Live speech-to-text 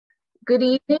Good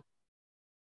evening.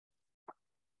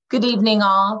 Good evening,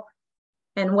 all,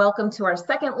 and welcome to our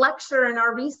second lecture in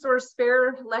our Resource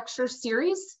Fair lecture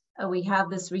series. We have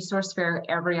this Resource Fair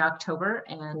every October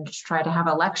and try to have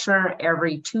a lecture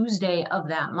every Tuesday of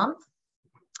that month.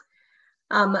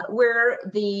 We're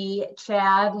the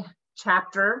CHAD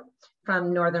chapter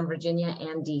from Northern Virginia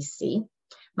and DC.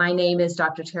 My name is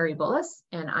Dr. Terry Bullis,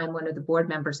 and I'm one of the board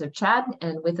members of CHAD.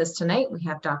 And with us tonight, we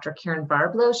have Dr. Karin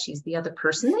Varblow. She's the other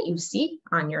person that you see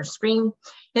on your screen.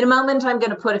 In a moment, I'm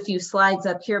going to put a few slides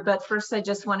up here, but first, I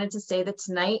just wanted to say that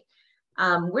tonight,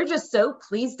 we're just so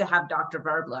pleased to have Dr.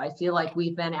 Varblow. I feel like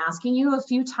we've been asking you a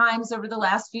few times over the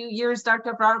last few years,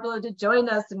 Dr. Varblow, to join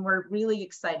us, and we're really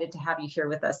excited to have you here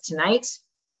with us tonight.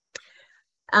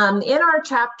 In our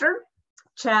chapter,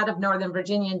 CHAD of Northern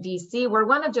Virginia and DC, we're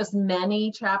one of just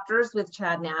many chapters with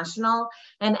CHAD National,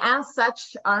 and as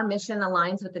such, our mission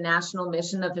aligns with the national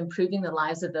mission of improving the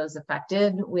lives of those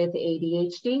affected with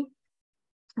ADHD.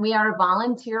 We are a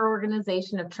volunteer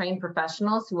organization of trained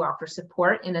professionals who offer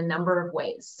support in a number of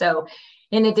ways. So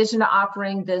in addition to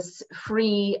offering this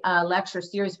free lecture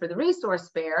series for the Resource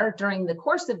Fair, during the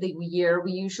course of the year,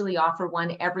 we usually offer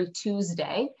one every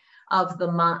Tuesday of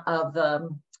the month,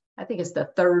 I think it's the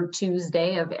third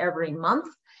Tuesday of every month.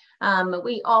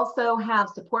 We also have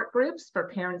support groups for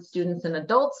parents, students, and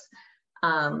adults,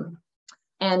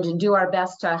 and do our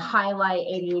best to highlight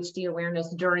ADHD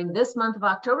awareness during this month of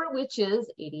October, which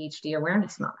is ADHD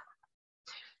Awareness Month.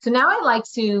 So now I'd like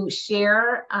to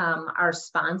share our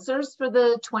sponsors for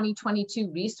the 2022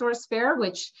 Resource Fair,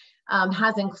 which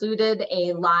has included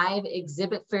a live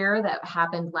exhibit fair that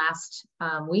happened last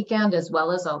weekend, as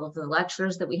well as all of the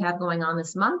lectures that we have going on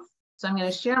this month. So I'm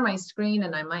going to share my screen,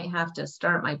 and I might have to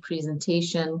start my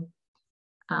presentation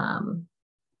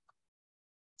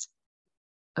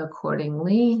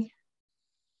accordingly.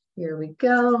 Here we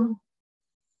go.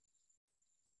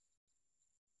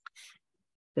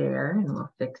 There, and we'll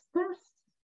fix this.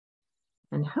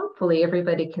 And hopefully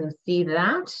everybody can see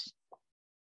that.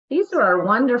 These are our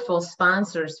wonderful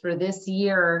sponsors for this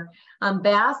year.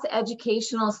 Bass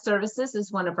Educational Services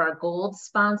is one of our gold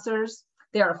sponsors.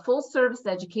 They are a full-service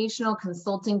educational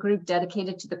consulting group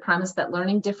dedicated to the premise that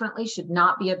learning differently should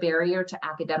not be a barrier to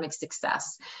academic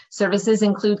success. Services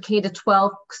include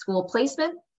K-12 school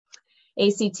placement,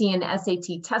 ACT and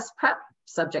SAT test prep,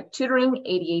 subject tutoring,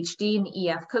 ADHD and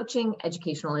EF coaching,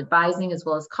 educational advising, as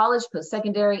well as college,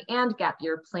 post-secondary, and gap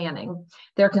year planning.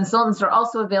 Their consultants are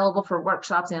also available for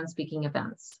workshops and speaking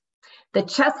events. The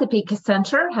Chesapeake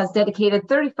Center has dedicated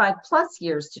 35+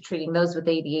 years to treating those with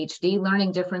ADHD,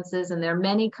 learning differences, and their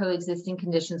many coexisting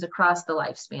conditions across the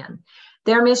lifespan.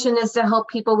 Their mission is to help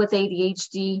people with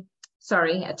attention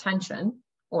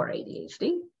or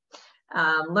ADHD,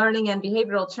 learning and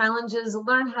behavioral challenges,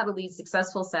 learn how to lead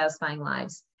successful, satisfying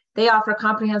lives. They offer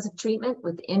comprehensive treatment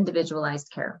with individualized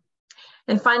care.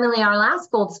 And finally, our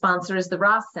last gold sponsor is the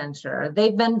Ross Center.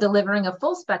 They've been delivering a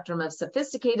full spectrum of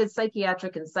sophisticated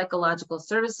psychiatric and psychological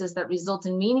services that result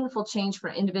in meaningful change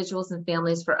for individuals and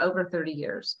families for over 30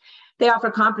 years. They offer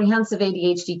comprehensive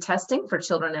ADHD testing for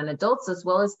children and adults, as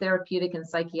well as therapeutic and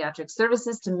psychiatric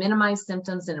services to minimize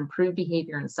symptoms and improve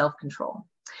behavior and self-control.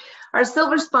 Our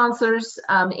silver sponsors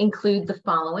include the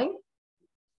following.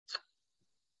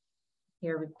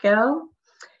 Here we go.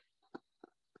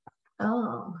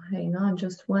 Oh, hang on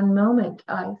just one moment.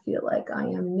 I feel like I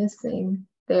am missing.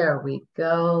 There we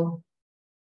go.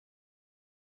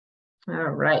 All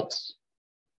right.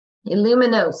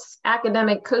 Illuminos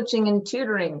Academic Coaching and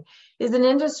Tutoring is an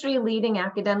industry-leading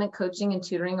academic coaching and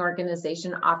tutoring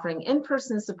organization offering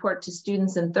in-person support to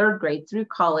students in 3rd grade through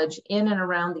college in and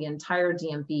around the entire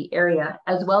DMV area,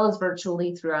 as well as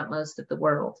virtually throughout most of the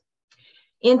world.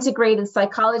 Integrated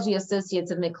Psychology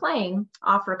Associates of McLean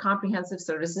offer comprehensive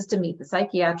services to meet the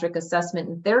psychiatric assessment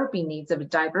and therapy needs of a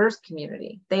diverse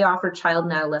community. They offer child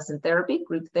and adolescent therapy,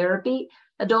 group therapy,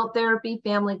 adult therapy,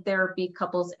 family therapy,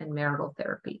 couples, and marital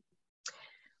therapy.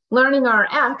 Learning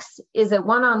RX is a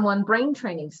one-on-one brain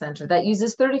training center that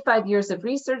uses 35 years of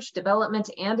research, development,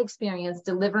 and experience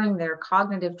delivering their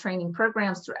cognitive training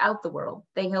programs throughout the world.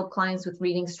 They help clients with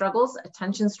reading struggles,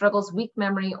 attention struggles, weak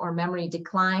memory or memory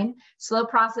decline, slow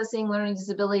processing, learning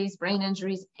disabilities, brain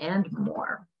injuries, and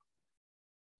more.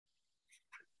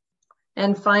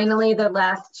 And finally, the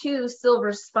last two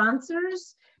silver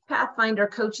sponsors. Pathfinder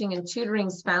Coaching and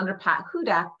Tutoring's founder, Pat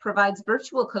Hudak, provides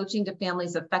virtual coaching to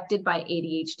families affected by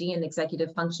ADHD and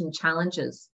executive function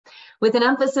challenges. With an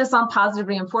emphasis on positive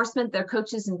reinforcement, their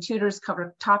coaches and tutors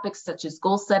cover topics such as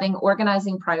goal setting,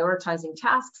 organizing, prioritizing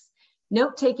tasks,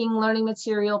 note-taking, learning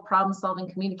material,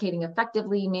 problem-solving, communicating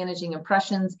effectively, managing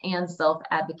impressions, and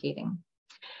self-advocating.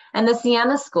 And the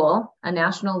Siena School, a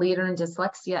national leader in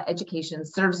dyslexia education,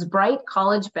 serves bright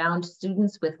college-bound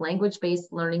students with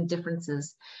language-based learning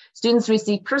differences. Students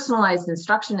receive personalized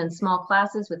instruction in small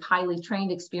classes with highly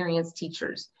trained, experienced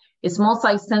teachers. Its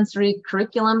multi-sensory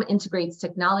curriculum integrates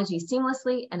technology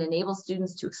seamlessly and enables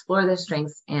students to explore their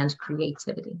strengths and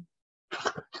creativity.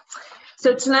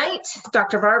 So tonight,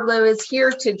 Dr. Varblow is here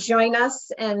to join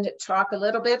us and talk a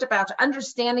little bit about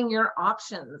understanding your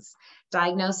options,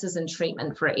 diagnosis and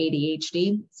treatment for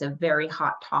ADHD. It's a very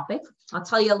hot topic. I'll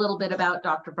tell you a little bit about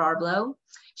Dr. Varblow.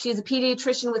 She is a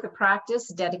pediatrician with a practice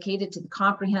dedicated to the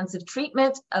comprehensive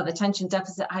treatment of attention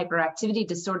deficit hyperactivity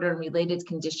disorder and related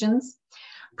conditions.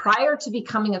 Prior to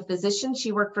becoming a physician,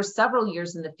 she worked for several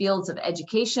years in the fields of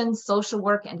education, social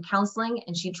work, and counseling,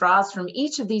 and she draws from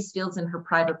each of these fields in her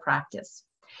private practice.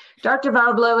 Dr.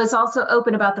 Varblow is also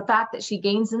open about the fact that she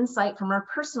gains insight from her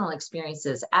personal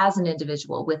experiences as an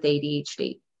individual with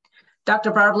ADHD.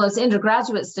 Dr. Varblow's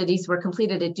undergraduate studies were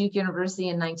completed at Duke University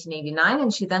in 1989,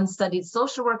 and she then studied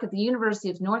social work at the University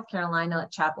of North Carolina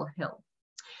at Chapel Hill.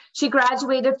 She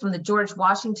graduated from the George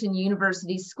Washington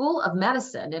University School of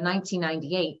Medicine in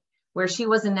 1998, where she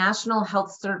was a National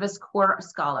Health Service Corps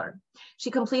Scholar.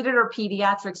 She completed her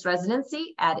pediatrics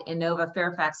residency at Inova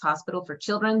Fairfax Hospital for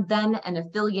Children, then an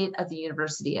affiliate of the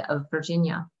University of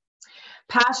Virginia.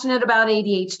 Passionate about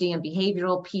ADHD and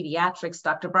behavioral pediatrics,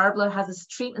 Dr. Varblow has a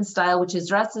treatment style which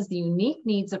addresses the unique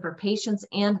needs of her patients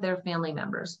and their family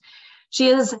members. She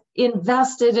is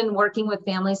invested in working with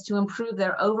families to improve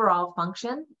their overall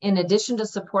function, in addition to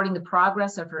supporting the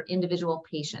progress of her individual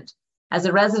patient. As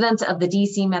a resident of the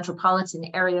DC metropolitan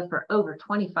area for over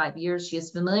 25 years, she is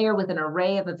familiar with an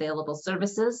array of available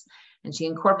services, and she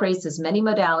incorporates as many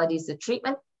modalities of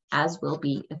treatment as will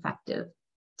be effective.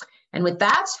 And with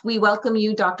that, we welcome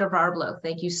you, Dr. Varblow.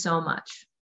 Thank you so much.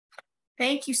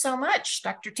 Thank you so much,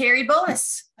 Dr. Terry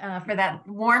Bullis, for that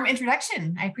warm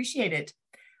introduction. I appreciate it.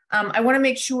 I want to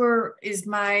make sure, is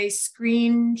my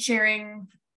screen sharing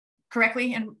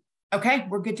correctly? And okay,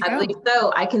 we're good to go. I believe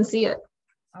so. I can see it.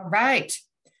 All right.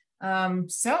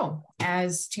 So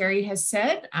as Terry has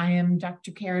said, I am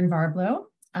Dr. Karin Varblow,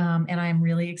 and I'm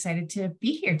really excited to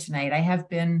be here tonight.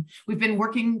 We've been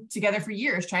working together for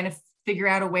years, trying to figure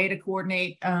out a way to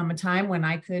coordinate a time when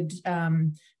I could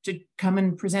to come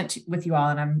and present with you all,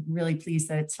 and I'm really pleased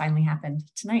that it's finally happened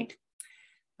tonight.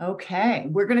 Okay,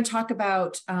 we're going to talk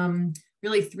about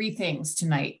really three things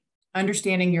tonight.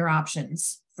 Understanding your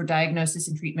options for diagnosis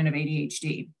and treatment of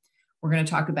ADHD. We're going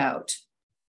to talk about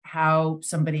how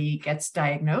somebody gets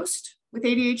diagnosed with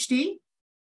ADHD,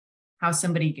 how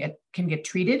somebody can get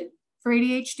treated for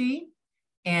ADHD,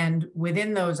 and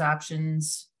within those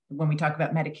options, when we talk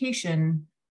about medication,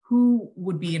 who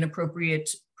would be an appropriate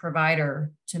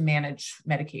provider to manage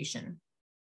medication.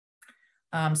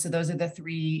 So those are the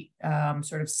three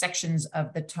sort of sections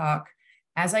of the talk.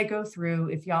 As I go through,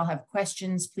 if y'all have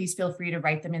questions, please feel free to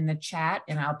write them in the chat,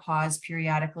 and I'll pause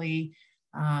periodically.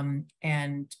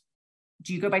 And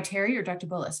do you go by Terry or Dr.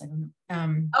 Bullis? I don't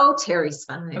know. Oh, Terry's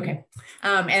fine. Okay.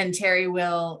 And Terry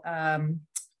will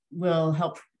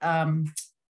help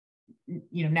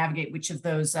navigate which of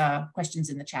those questions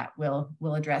in the chat we'll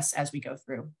address as we go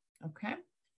through. Okay.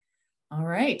 All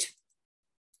right.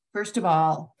 First of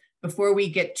all, before we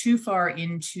get too far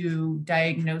into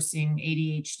diagnosing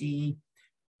ADHD,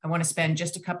 I want to spend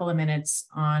just a couple of minutes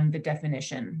on the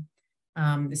definition.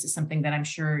 This is something that I'm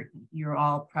sure you're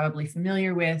all probably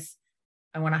familiar with.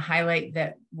 I want to highlight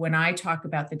that when I talk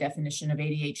about the definition of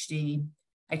ADHD,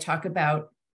 I talk about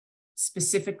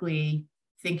specifically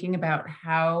thinking about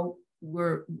how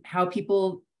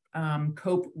people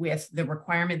cope with the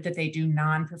requirement that they do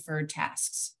non-preferred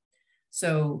tasks.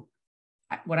 So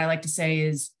what I like to say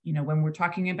is, when we're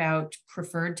talking about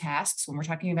preferred tasks, when we're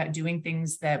talking about doing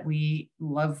things that we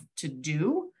love to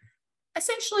do,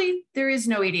 essentially there is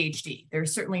no ADHD.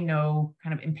 There's certainly no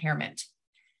kind of impairment.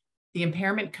 The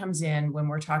impairment comes in when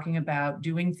we're talking about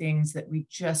doing things that we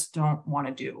just don't want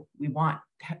to do. We want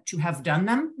to have done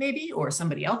them maybe, or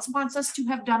somebody else wants us to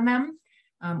have done them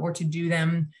or to do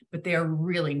them, but they are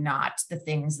really not the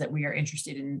things that we are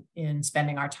interested in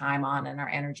spending our time on and our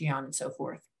energy on and so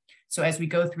forth. So as we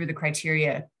go through the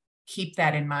criteria, keep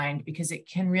that in mind, because it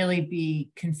can really be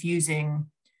confusing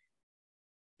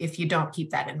if you don't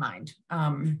keep that in mind.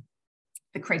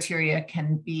 The criteria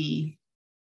can be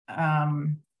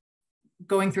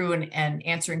going through and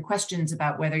answering questions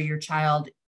about whether your child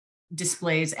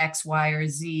displays X, Y, or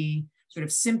Z sort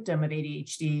of symptom of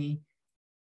ADHD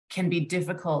can be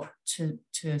difficult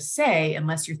to say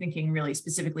unless you're thinking really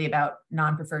specifically about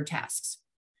non-preferred tasks.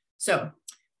 So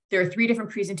there are three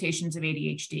different presentations of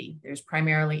ADHD. There's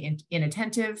primarily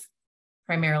inattentive,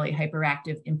 primarily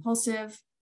hyperactive impulsive,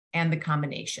 and the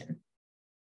combination.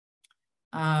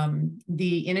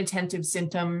 The inattentive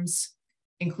symptoms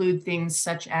include things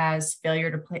such as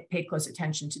failure to pay close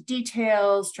attention to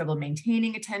details, trouble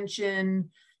maintaining attention,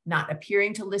 not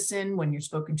appearing to listen when you're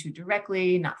spoken to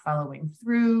directly, not following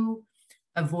through,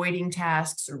 avoiding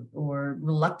tasks or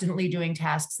reluctantly doing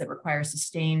tasks that require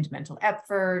sustained mental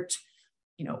effort,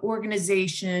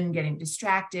 organization, getting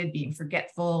distracted, being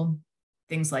forgetful,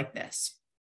 things like this.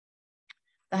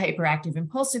 The hyperactive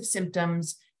impulsive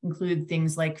symptoms include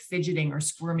things like fidgeting or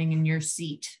squirming in your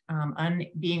seat,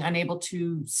 being unable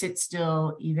to sit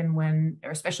still even when,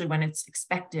 or especially when it's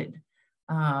expected,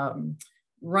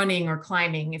 running or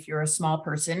climbing if you're a small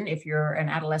person. If you're an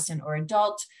adolescent or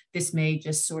adult, this may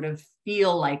just sort of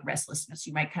feel like restlessness.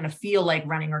 You might kind of feel like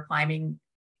running or climbing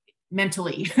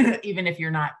mentally, even if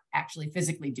you're not actually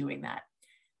physically doing that.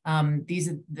 These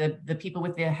are the people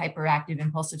with the hyperactive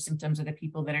impulsive symptoms are the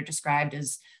people that are described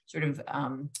as sort of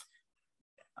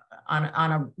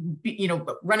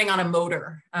running on a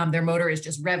motor. Their motor is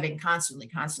just revving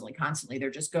constantly.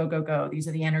 They're just go, go, go. These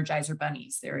are the Energizer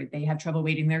bunnies. They have trouble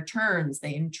waiting their turns.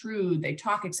 They intrude, they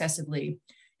talk excessively,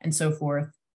 and so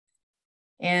forth.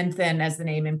 And then, as the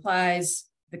name implies,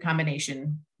 the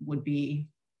combination would be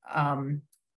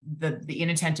the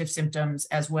inattentive symptoms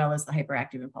as well as the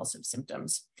hyperactive impulsive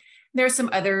symptoms. There are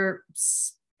some other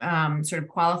sort of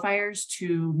qualifiers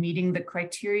to meeting the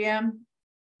criteria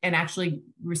and actually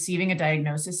receiving a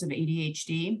diagnosis of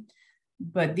ADHD,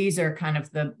 but these are kind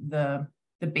of the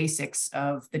basics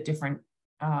of the different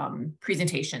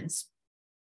presentations.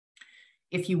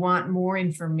 If you want more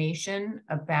information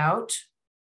about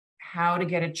how to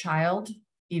get a child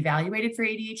evaluated for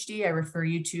ADHD, I refer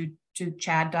you to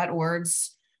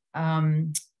chad.org's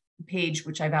page,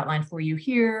 which I've outlined for you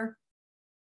here.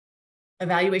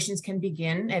 Evaluations can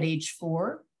begin at age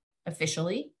 4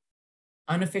 officially.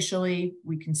 Unofficially,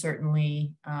 we can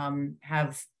certainly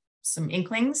have some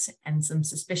inklings and some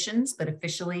suspicions, but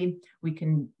officially we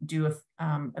can do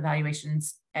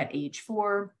evaluations at age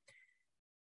 4.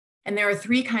 And there are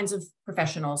 3 kinds of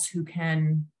professionals who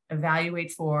can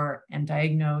evaluate for and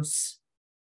diagnose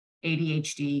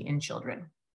ADHD in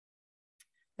children.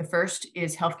 The first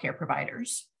is healthcare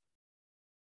providers.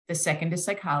 The second is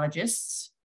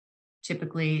psychologists.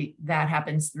 Typically, that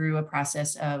happens through a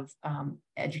process of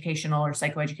educational or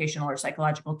psychoeducational or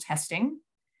psychological testing.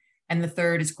 And the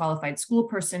third is qualified school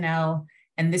personnel.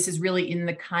 And this is really in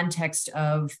the context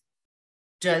of,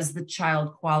 does the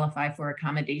child qualify for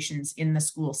accommodations in the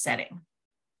school setting?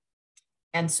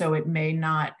 And so it may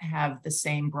not have the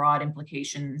same broad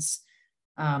implications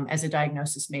as a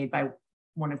diagnosis made by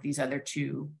one of these other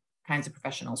 2 kinds of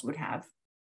professionals would have.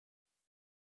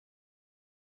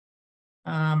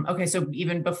 Okay, so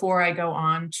even before I go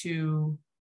on to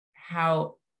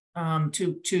how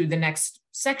to the next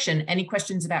section, any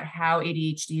questions about how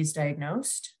ADHD is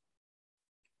diagnosed?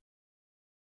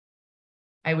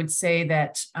 I would say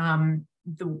that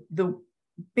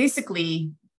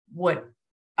basically what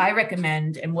I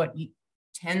recommend and what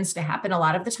tends to happen a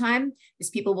lot of the time is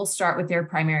people will start with their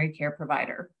primary care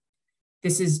provider.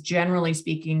 This is generally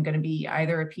speaking going to be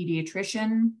either a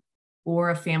pediatrician or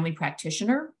a family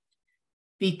practitioner,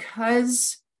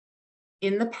 because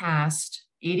in the past,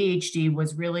 ADHD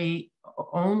was really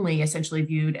only essentially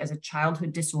viewed as a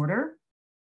childhood disorder.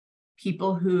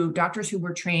 Doctors who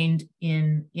were trained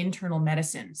in internal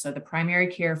medicine, so the primary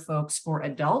care folks for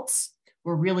adults,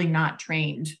 were really not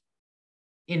trained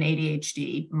in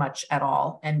ADHD much at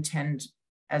all, and tend,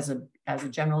 as a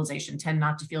generalization, tend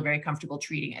not to feel very comfortable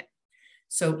treating it.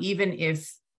 So even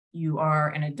if you are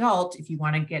an adult, if you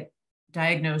want to get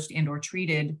diagnosed and or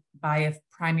treated by a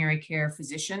primary care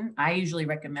physician, I usually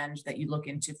recommend that you look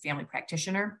into family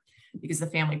practitioner, because the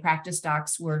family practice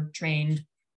docs were trained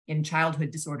in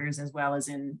childhood disorders as well as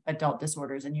in adult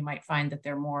disorders, and you might find that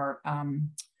they're more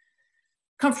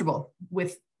comfortable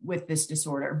with this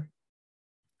disorder.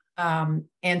 And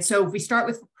so if we start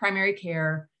with primary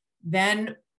care,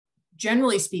 then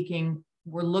generally speaking,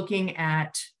 we're looking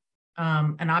at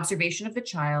an observation of the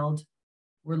child.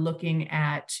 We're looking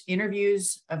at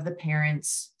interviews of the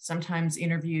parents, sometimes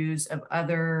interviews of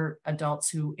other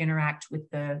adults who interact with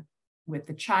the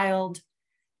child,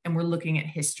 and we're looking at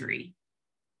history.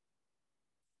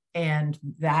 And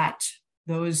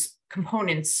those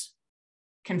components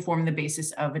can form the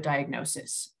basis of a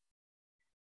diagnosis.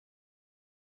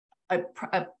 A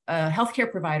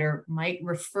healthcare provider might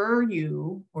refer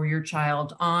you or your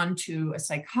child on to a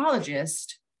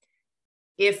psychologist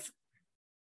if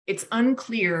it's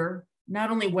unclear not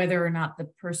only whether or not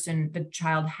the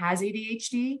child has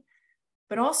ADHD,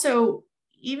 but also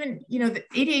even, the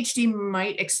ADHD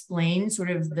might explain sort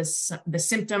of the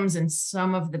symptoms and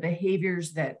some of the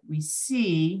behaviors that we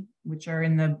see, which are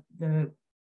in the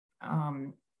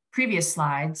previous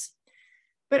slides,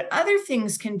 but other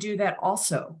things can do that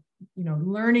also.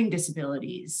 Learning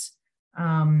disabilities,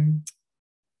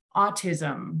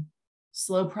 autism,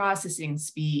 slow processing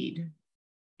speed,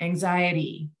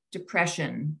 anxiety,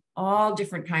 depression, all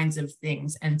different kinds of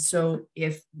things. And so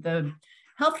if the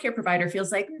healthcare provider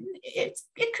feels like it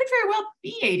could very well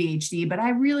be ADHD, but I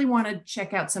really want to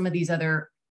check out some of these other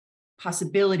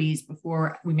possibilities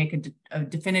before we make a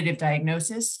definitive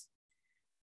diagnosis,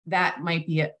 that might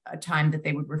be a time that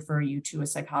they would refer you to a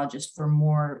psychologist for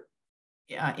more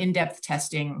in-depth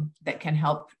testing that can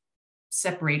help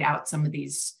separate out some of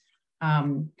these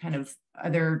kind of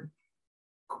other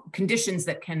conditions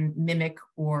that can mimic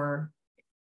or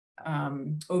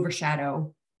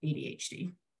overshadow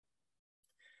ADHD.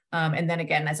 And then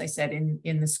again, as I said,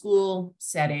 in the school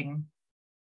setting,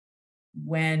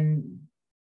 when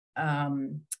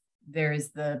there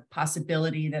is the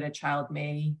possibility that a child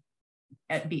may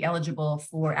be eligible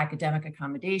for academic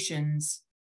accommodations,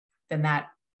 then that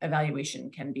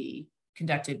evaluation can be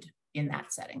conducted in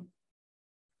that setting.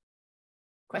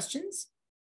 Questions?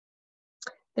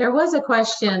 There was a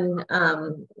question,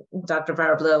 Dr.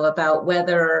 Varblow, about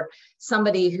whether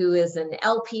somebody who is an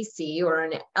LPC or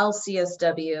an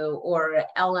LCSW or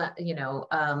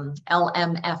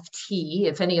LMFT,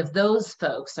 if any of those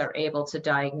folks are able to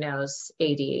diagnose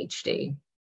ADHD.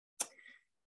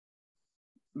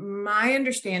 My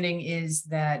understanding is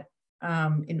that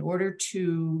in order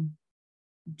to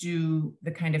do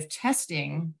the kind of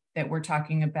testing that we're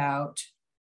talking about,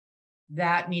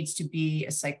 that needs to be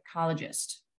a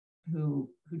psychologist who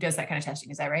does that kind of testing.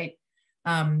 Is that right?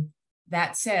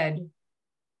 That said,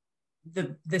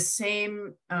 the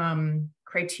same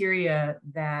criteria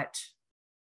that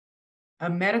a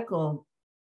medical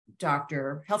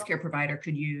doctor, healthcare provider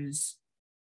could use,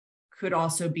 could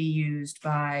also be used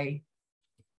by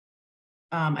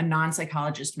a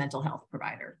non-psychologist mental health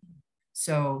provider.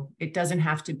 So it doesn't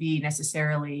have to be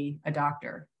necessarily a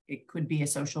doctor. It could be a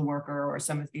social worker or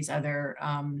some of these other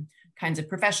kinds of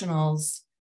professionals,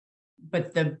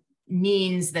 but the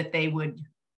means that they would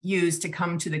use to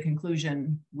come to the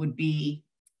conclusion would be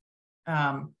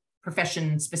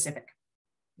profession specific,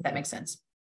 if that makes sense.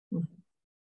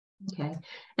 Okay.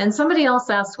 And somebody else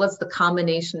asked, what's the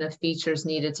combination of features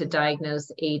needed to diagnose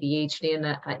ADHD? And,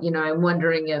 I'm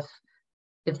wondering if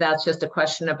that's just a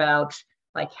question about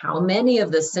like how many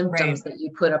of the symptoms that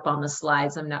you put up on the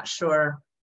slides. I'm not sure.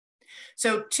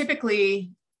 So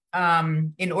typically,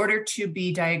 in order to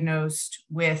be diagnosed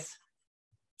with,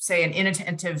 say, an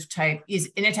inattentive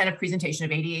presentation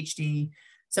of ADHD,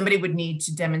 somebody would need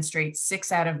to demonstrate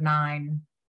 6 out of 9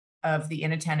 of the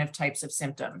inattentive types of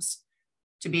symptoms.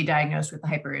 To be diagnosed with the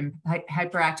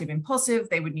hyperactive impulsive,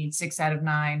 they would need 6 out of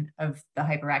 9 of the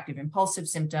hyperactive impulsive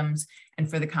symptoms. And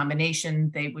for the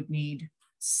combination, they would need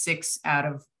 6 out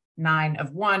of 9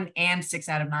 of one and 6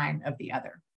 out of 9 of the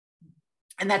other.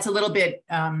 And that's a little bit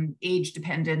age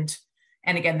dependent.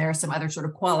 And again, there are some other sort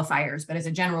of qualifiers, but as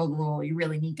a general rule, you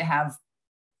really need to have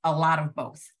a lot of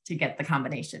both to get the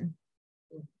combination.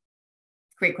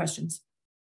 Great questions.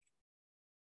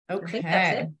 Okay.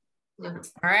 Yeah. All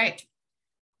right.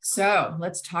 So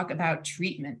let's talk about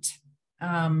treatment.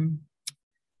 There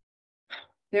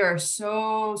are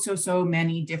so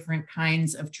many different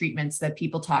kinds of treatments that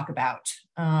people talk about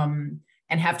and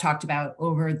have talked about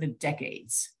over the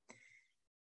decades.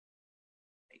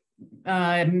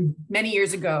 Several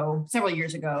years ago,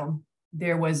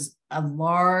 there was a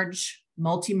large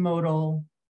multimodal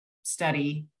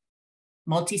study,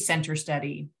 multi-center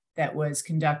study that was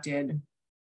conducted,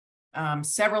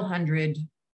 several hundred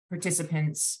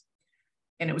participants,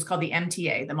 and it was called the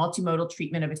MTA, the Multimodal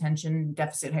Treatment of Attention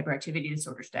Deficit Hyperactivity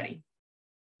Disorder Study.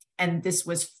 And this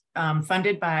was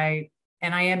funded by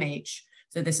NIMH.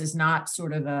 So this is not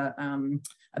sort of a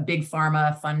big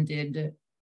pharma funded,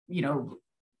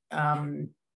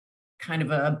 kind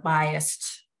of a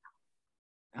biased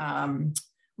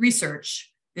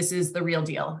research. This is the real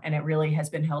deal. And it really has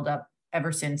been held up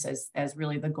ever since as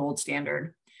really the gold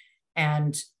standard.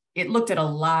 And it looked at a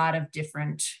lot of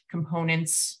different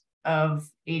components of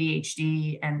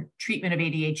ADHD and treatment of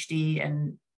ADHD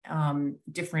and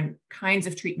different kinds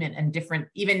of treatment and different,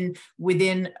 even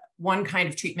within one kind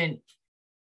of treatment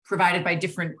provided by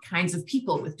different kinds of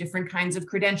people with different kinds of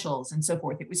credentials and so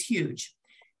forth. It was huge.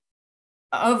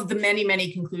 Of the many,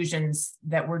 many conclusions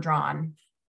that were drawn,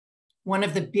 one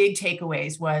of the big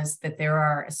takeaways was that there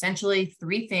are essentially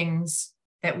 3 things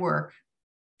that work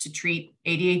to treat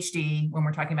ADHD when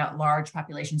we're talking about large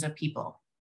populations of people.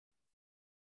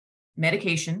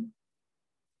 medication,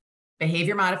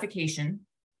 behavior modification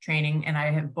training, and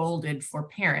I have bolded for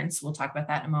parents, we'll talk about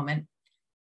that in a moment,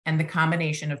 and the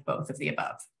combination of both of the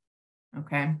above,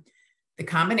 okay? The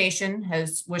combination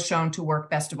was shown to work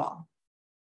best of all.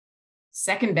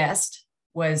 Second best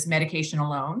was medication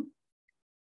alone.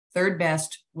 Third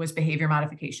best was behavior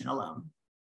modification alone.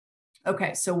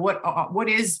 Okay, so what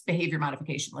is behavior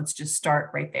modification? Let's just start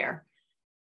right there.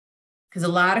 Because a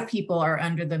lot of people are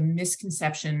under the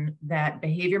misconception that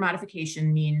behavior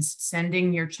modification means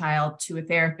sending your child to a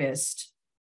therapist,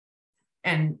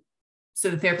 and so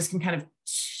the therapist can kind of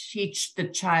teach the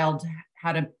child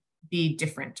how to be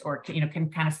different, or can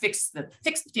kind of fix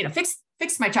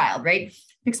my child, right?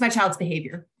 Fix my child's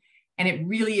behavior. And it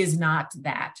really is not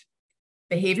that.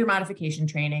 Behavior modification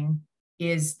training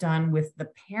is done with the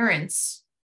parents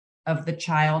of the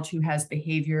child who has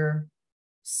behavior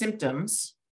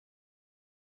symptoms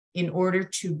in order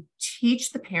to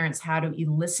teach the parents how to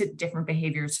elicit different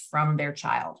behaviors from their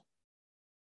child.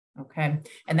 Okay,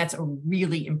 and that's a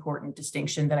really important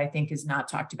distinction that I think is not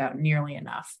talked about nearly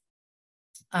enough.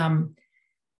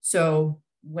 So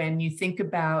when you think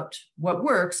about what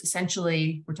works,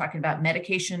 essentially, we're talking about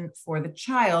medication for the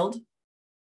child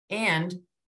and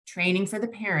training for the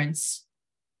parents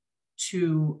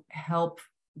to help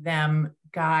them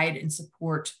guide and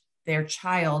support their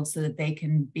child so that they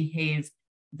can behave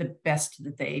the best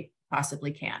that they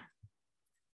possibly can.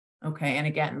 Okay, and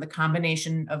again, the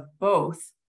combination of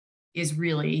both is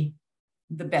really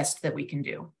the best that we can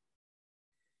do.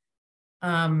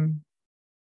 On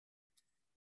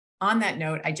that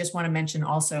note, I just want to mention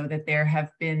also that there have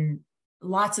been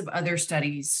lots of other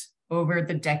studies over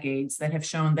the decades that have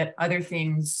shown that other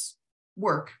things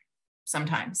work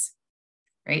sometimes,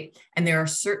 right? And there are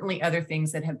certainly other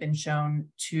things that have been shown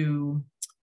to,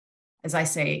 as I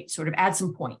say, sort of add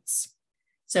some points.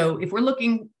 So if we're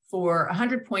looking for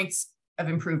 100 points of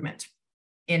improvement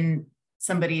in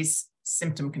somebody's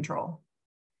symptom control,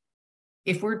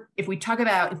 if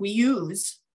we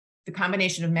use the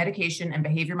combination of medication and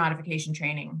behavior modification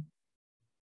training,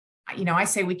 I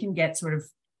say we can get sort of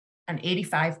an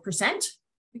 85%.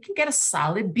 We can get a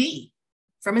solid B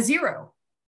from a 0.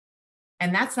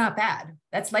 And that's not bad.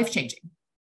 That's life-changing,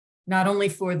 not only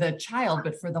for the child,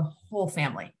 but for the whole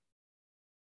family.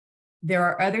 There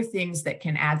are other things that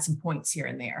can add some points here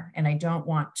and there, and I don't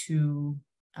want to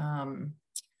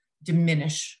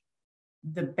diminish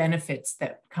the benefits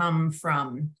that come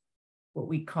from what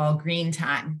we call green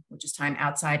time, which is time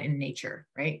outside in nature,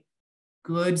 right?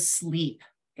 Good sleep,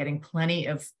 getting plenty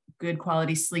of good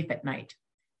quality sleep at night,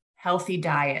 healthy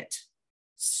diet,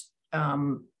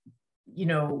 for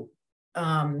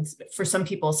some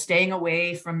people, staying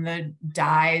away from the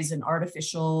dyes and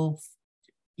artificial,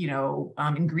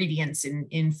 ingredients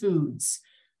in foods,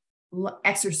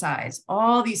 exercise,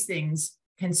 all these things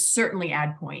can certainly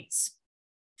add points.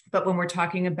 But when we're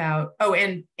talking about,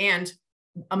 and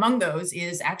among those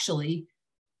is actually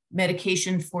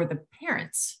medication for the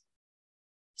parents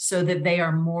so that they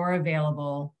are more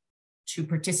available to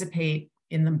participate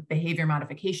in the behavior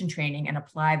modification training and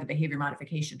apply the behavior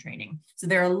modification training. So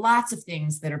there are lots of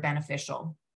things that are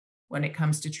beneficial when it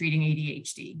comes to treating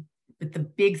ADHD, but the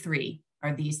big three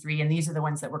are these three, and these are the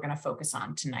ones that we're going to focus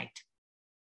on tonight.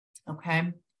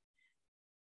 Okay.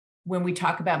 When we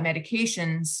talk about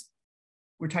medications,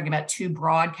 we're talking about two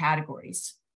broad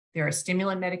categories. There are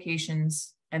stimulant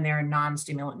medications and there are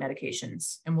non-stimulant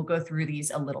medications. And we'll go through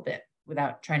these a little bit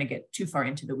without trying to get too far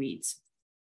into the weeds.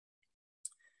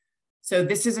 So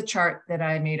this is a chart that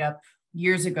I made up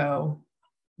years ago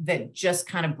that just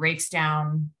kind of breaks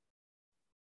down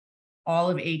all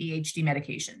of ADHD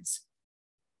medications.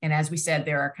 And as we said,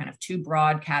 there are kind of two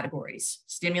broad categories,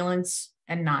 stimulants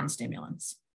and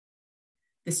non-stimulants.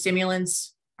 The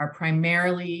stimulants are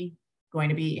primarily going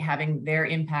to be having their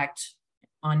impact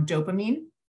on dopamine.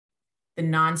 The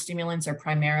non-stimulants are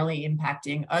primarily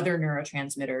impacting other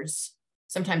neurotransmitters,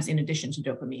 sometimes in addition to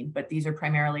dopamine, but these are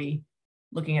primarily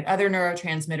looking at other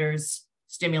neurotransmitters.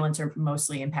 Stimulants are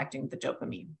mostly impacting the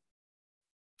dopamine.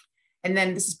 And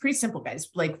then this is pretty simple, guys.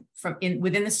 Like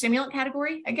within the stimulant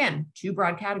category, again, two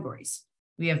broad categories.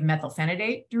 We have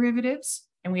methylphenidate derivatives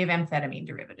and we have amphetamine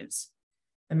derivatives.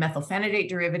 The methylphenidate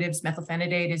derivatives,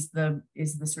 methylphenidate is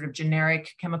the sort of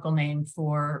generic chemical name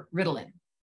for Ritalin.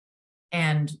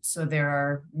 And so there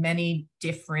are many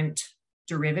different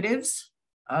derivatives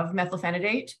of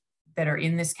methylphenidate that are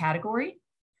in this category.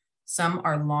 Some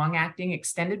are long-acting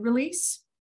extended release,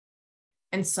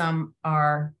 and some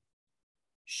are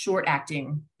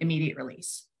short-acting immediate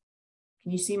release.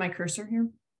 Can you see my cursor here?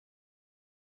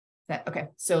 Okay,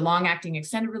 so long-acting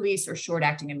extended release or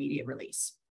short-acting immediate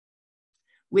release.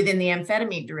 within the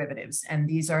amphetamine derivatives. And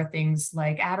these are things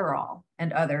like Adderall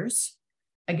and others.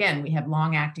 Again, we have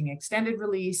long-acting extended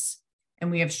release, and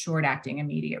we have short-acting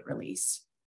immediate release.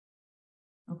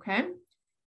 Okay.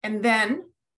 And then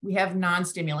we have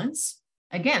non-stimulants.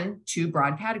 Again, two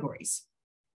broad categories.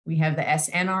 We have the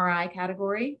SNRI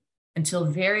category. Until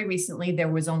very recently, there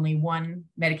was only one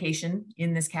medication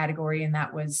in this category, and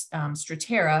that was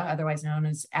Strattera, otherwise known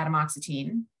as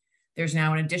atomoxetine. There's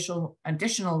now an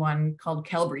additional one called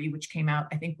Qelbree, which came out,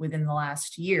 I think, within the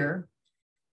last year.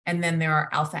 And then there are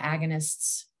alpha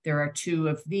agonists. There are two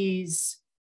of these,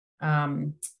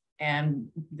 and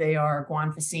they are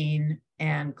guanfacine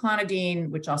and clonidine,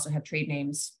 which also have trade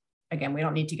names. Again, we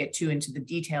don't need to get too into the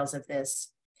details of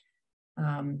this,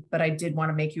 but I did want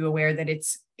to make you aware that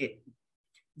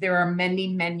there are many,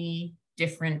 many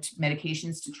different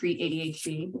medications to treat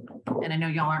ADHD. And I know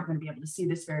y'all aren't going to be able to see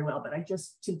this very well, but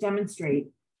to demonstrate,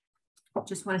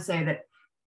 just want to say that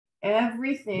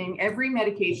every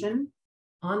medication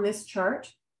on this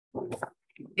chart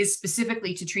is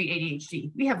specifically to treat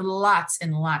ADHD. We have lots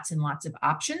and lots and lots of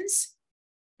options,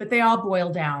 but they all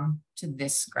boil down to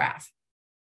this graph.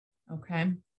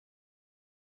 Okay.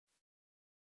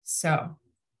 So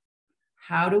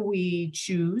how do we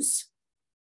choose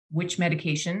which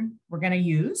medication we're going to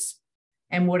use,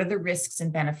 and what are the risks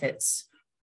and benefits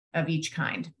of each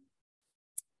kind?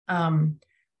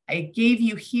 I gave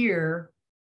you here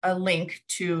a link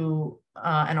to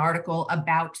an article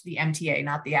about the MTA,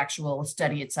 not the actual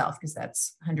study itself, because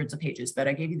that's hundreds of pages, but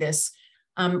I gave you this.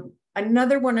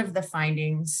 Another one of the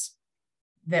findings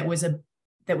that was a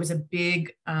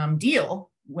big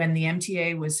deal when the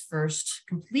MTA was first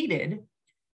completed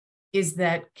is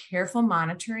that careful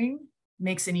monitoring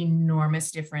makes an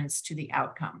enormous difference to the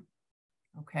outcome.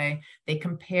 Okay, they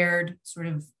compared sort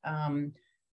of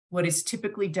what is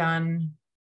typically done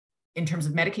in terms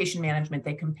of medication management.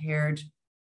 They compared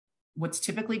what's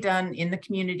typically done in the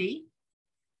community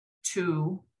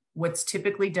to what's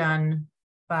typically done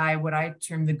by what I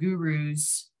term the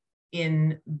gurus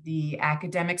in the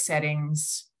academic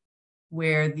settings,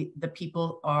 where the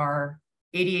people are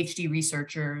ADHD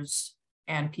researchers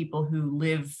and people who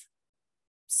live,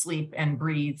 sleep, and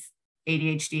breathe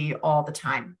ADHD all the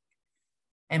time.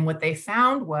 And what they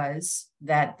found was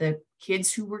that the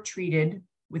kids who were treated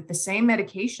with the same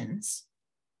medications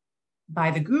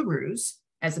by the gurus,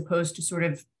 as opposed to sort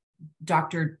of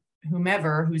Dr.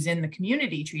 whomever who's in the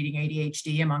community treating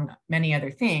ADHD, among many other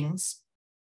things,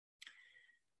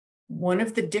 one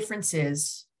of the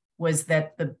differences was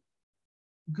that the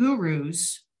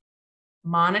gurus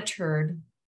monitored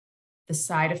the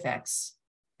side effects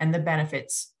and the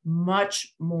benefits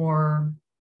much more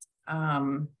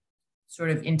sort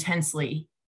of intensely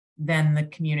than the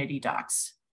community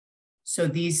docs. So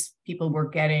these people were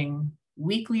getting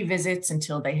weekly visits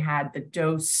until they had the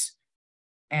dose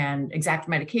and exact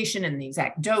medication and the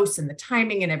exact dose and the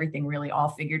timing and everything really all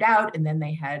figured out. And then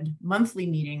they had monthly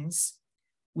meetings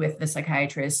with the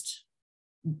psychiatrist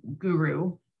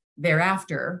guru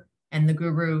thereafter. And the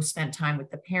guru spent time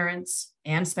with the parents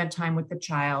and spent time with the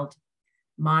child,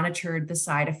 monitored the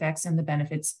side effects and the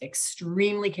benefits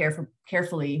extremely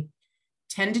carefully,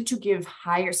 tended to give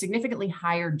significantly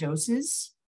higher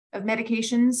doses of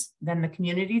medications than the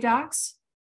community docs,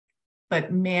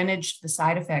 but managed the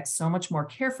side effects so much more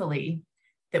carefully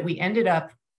that we ended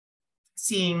up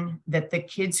seeing that the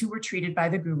kids who were treated by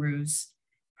the gurus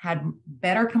had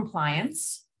better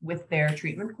compliance with their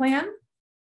treatment plan.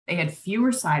 They had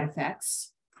fewer side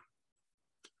effects,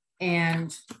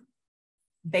 and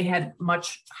they had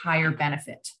much higher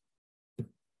benefit.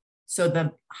 So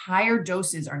the higher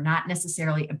doses are not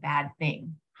necessarily a bad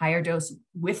thing.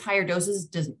 With higher doses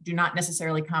do not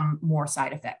necessarily come more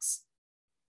side effects.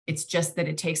 It's just that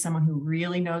it takes someone who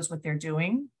really knows what they're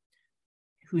doing,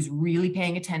 who's really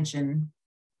paying attention,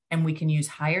 and we can use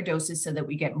higher doses so that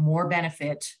we get more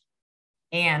benefit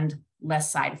and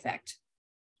less side effect.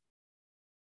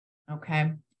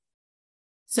 Okay.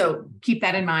 So keep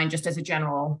that in mind just as a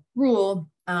general rule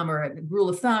or a rule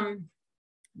of thumb.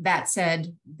 That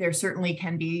said, there certainly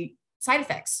can be side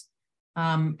effects,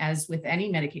 as with any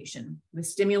medication. With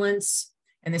stimulants,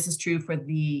 and this is true for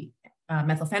the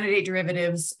methylphenidate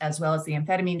derivatives as well as the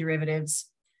amphetamine derivatives,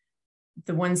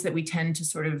 the ones that we tend to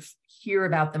sort of hear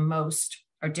about the most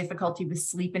are difficulty with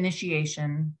sleep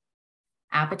initiation,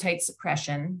 appetite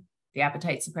suppression. The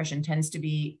appetite suppression tends to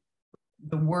be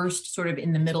the worst sort of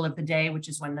in the middle of the day, which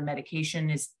is when the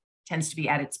medication tends to be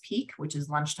at its peak, which is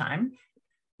lunchtime.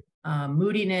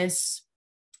 Moodiness,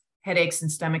 headaches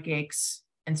and stomach aches,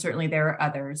 and certainly there are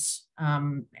others.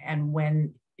 And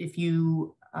if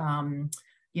you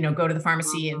you know, go to the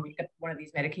pharmacy and pick up one of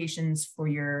these medications for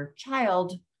your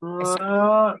child,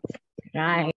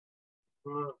 I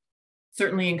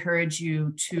certainly encourage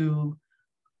you to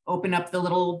open up the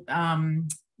little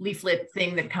leaflet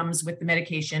thing that comes with the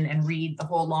medication and read the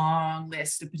whole long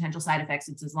list of potential side effects.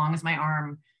 It's as long as my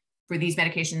arm for these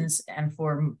medications and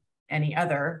for any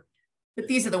other, but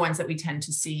these are the ones that we tend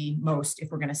to see most if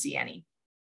we're going to see any.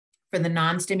 For the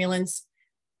non-stimulants,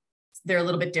 they're a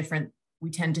little bit different. We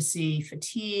tend to see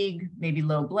fatigue, maybe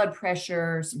low blood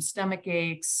pressure, some stomach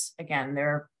aches. Again, there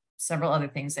are several other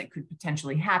things that could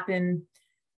potentially happen,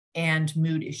 and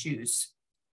mood issues.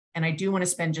 And I do want to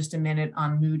spend just a minute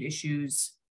on mood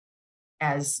issues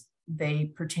as they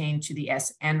pertain to the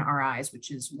SNRIs,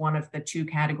 which is one of the two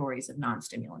categories of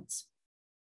non-stimulants.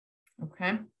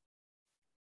 Okay.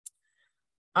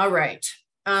 All right.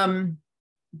 All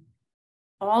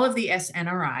of the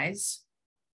SNRIs,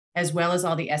 as well as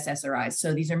all the SSRIs.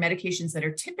 So these are medications that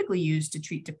are typically used to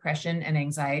treat depression and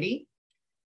anxiety.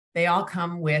 They all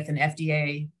come with an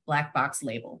FDA black box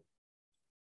label.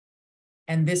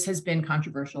 And this has been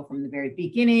controversial from the very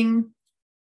beginning.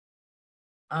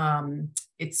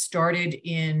 It started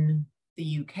in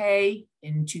the UK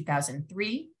in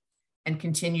 2003 and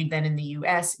continued then in the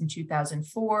US in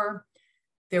 2004.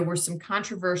 There were some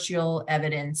controversial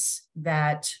evidence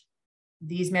that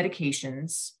these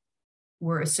medications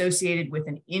were associated with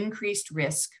an increased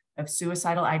risk of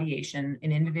suicidal ideation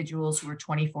in individuals who were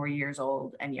 24 years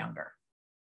old and younger.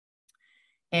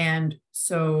 And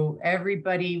so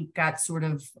everybody got sort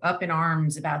of up in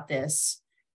arms about this,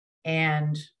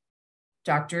 and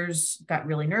doctors got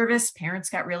really nervous, parents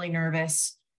got really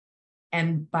nervous.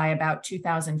 And by about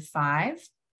 2005,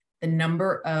 the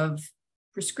number of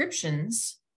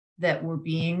prescriptions that were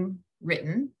being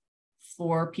written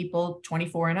for people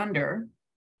 24 and under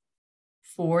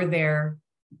for their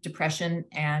depression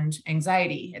and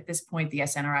anxiety. At this point, the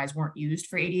SNRIs weren't used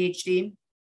for ADHD,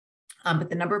 but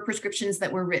the number of prescriptions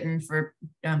that were written for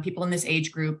people in this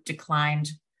age group declined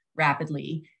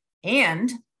rapidly.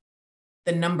 And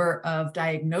the number of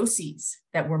diagnoses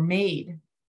that were made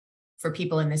for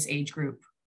people in this age group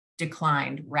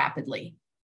declined rapidly.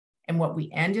 And what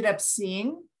we ended up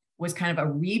seeing was kind of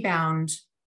a rebound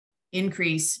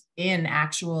increase in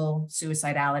actual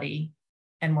suicidality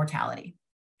and mortality.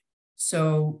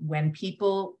 So when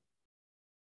people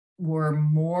were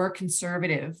more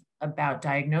conservative about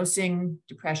diagnosing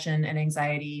depression and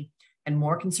anxiety and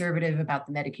more conservative about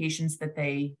the medications that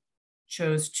they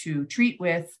chose to treat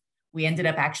with, we ended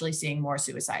up actually seeing more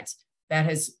suicides. That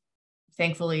has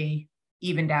thankfully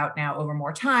evened out now over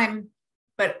more time,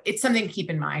 but it's something to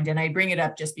keep in mind. And I bring it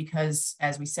up just because,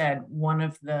 as we said, one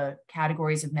of the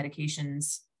categories of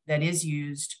medications that is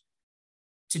used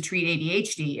to treat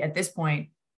ADHD at this point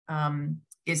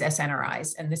is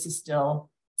SNRIs. And this is still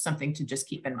something to just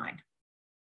keep in mind.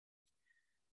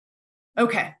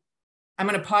 Okay, I'm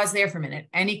going to pause there for a minute.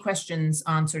 Any questions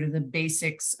on sort of the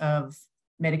basics of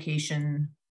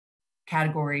medication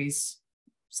categories,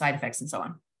 side effects, and so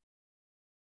on?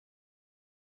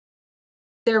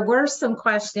 There were some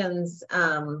questions,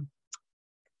 Dr.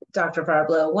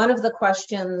 Varblow. One of the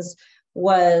questions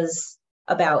was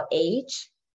about age,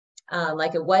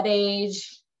 like at what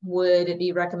age would it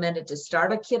be recommended to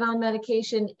start a kid on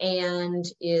medication, and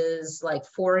is like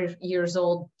 4 years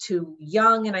old too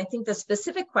young? And I think the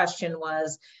specific question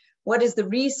was, what is the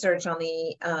research on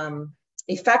the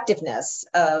effectiveness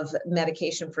of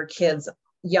medication for kids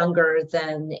younger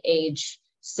than age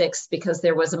 6? Because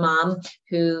there was a mom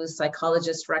whose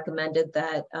psychologist recommended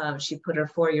that she put her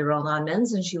 4-year-old on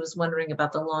meds, and she was wondering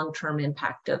about the long-term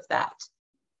impact of that.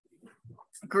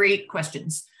 Great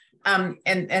questions.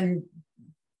 And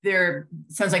there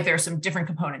sounds like there are some different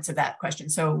components of that question.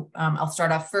 So I'll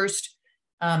start off first.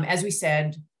 As we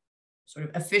said, sort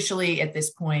of officially at this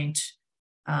point,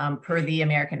 per the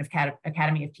American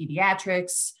Academy of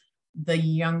Pediatrics, the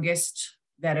youngest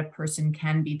that a person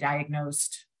can be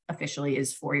diagnosed officially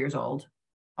is 4 years old,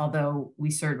 although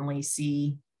we certainly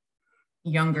see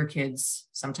younger kids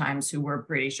sometimes who we're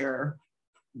pretty sure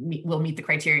will meet the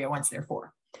criteria once they're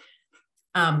 4.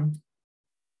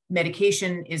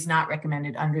 Medication is not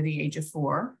recommended under the age of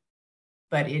 4,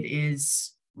 but it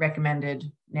is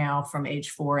recommended now from age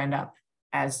 4 and up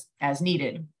as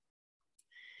needed.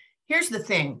 Here's the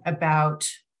thing about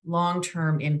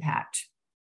long-term impact.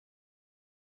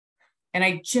 And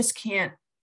I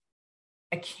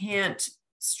can't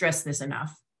stress this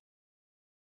enough.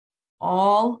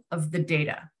 All of the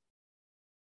data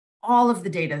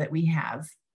that we have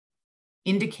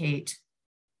indicate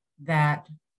that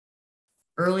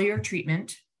earlier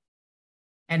treatment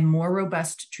and more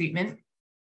robust treatment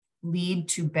lead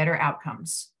to better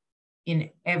outcomes in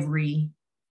every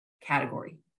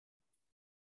category.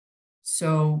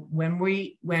 So when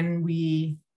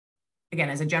we, again,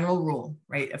 as a general rule,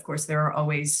 right? Of course, there's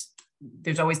always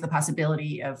the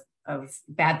possibility of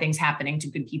bad things happening to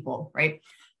good people, right?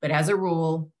 But as a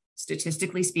rule,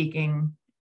 statistically speaking,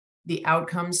 the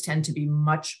outcomes tend to be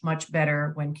much, much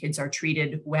better when kids are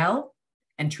treated well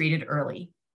and treated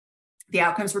early. The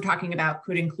outcomes we're talking about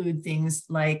could include things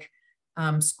like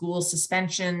school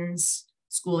suspensions,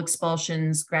 school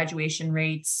expulsions, graduation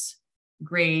rates,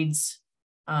 grades,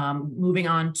 moving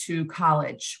on to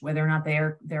college, whether or not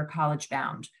they're college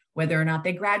bound, whether or not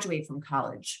they graduate from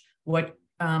college, what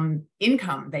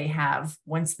income they have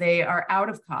once they are out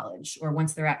of college or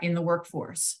once they're in the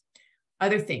workforce.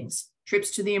 Other things,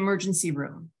 trips to the emergency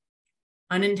room,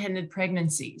 unintended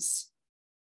pregnancies,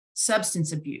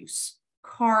 substance abuse,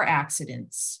 car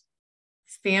accidents,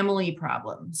 family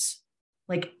problems,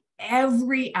 like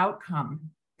every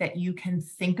outcome that you can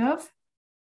think of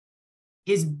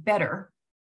is better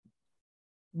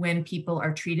when people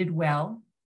are treated well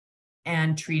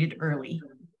and treated early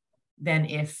than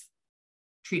if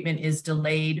treatment is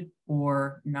delayed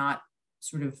or not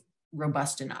sort of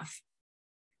robust enough.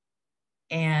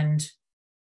 And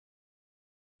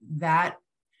that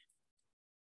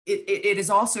it is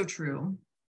also true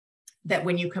that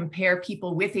when you compare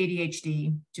people with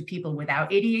ADHD to people without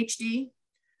ADHD,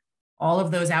 all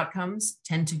of those outcomes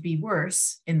tend to be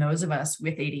worse in those of us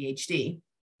with ADHD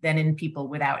than in people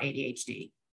without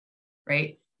ADHD,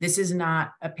 right? This is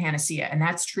not a panacea, and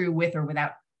that's true with or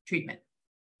without treatment.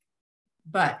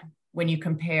 But when you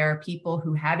compare people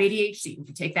who have ADHD, if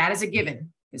you take that as a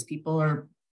given, because people are,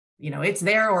 it's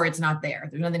there or it's not there.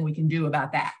 There's nothing we can do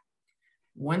about that.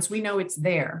 Once we know it's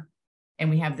there and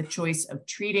we have the choice of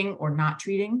treating or not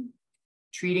treating,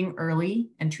 treating early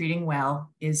and treating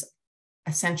well is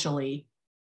essentially,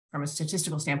 from a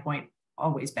statistical standpoint,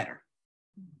 always better.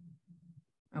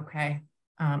 Okay.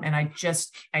 And I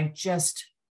just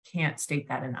can't state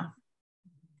that enough.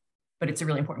 But it's a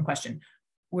really important question.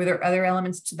 Were there other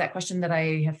elements to that question that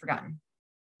I have forgotten?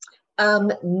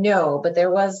 No, but there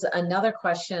was another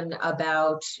question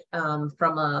about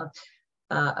from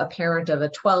a parent of a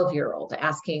 12-year-old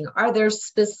asking, are there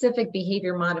specific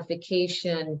behavior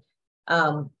modification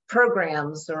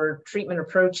programs or treatment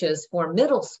approaches for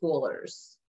middle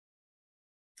schoolers?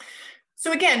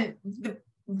 So again,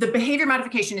 the behavior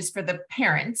modification is for the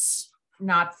parents,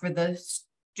 not for the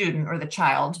student or the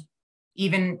child,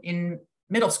 even in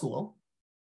middle school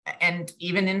and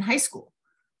even in high school.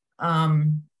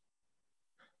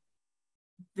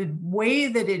 The way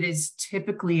that it is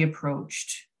typically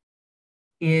approached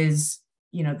is,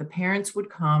 the parents would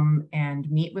come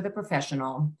and meet with a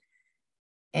professional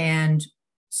and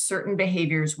certain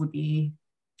behaviors would be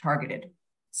targeted.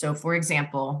 So for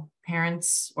example,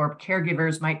 parents or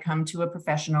caregivers might come to a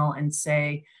professional and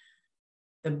say,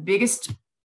 the biggest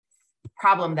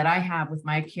problem that I have with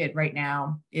my kid right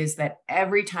now is that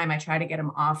every time I try to get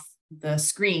him off the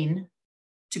screen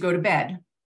to go to bed,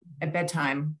 at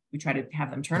bedtime, we try to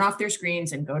have them turn off their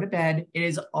screens and go to bed. It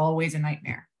is always a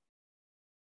nightmare.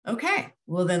 Okay,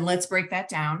 well then let's break that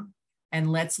down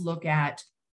and let's look at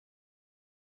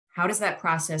how does that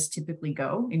process typically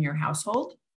go in your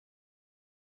household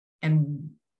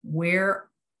and where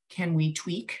can we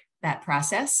tweak that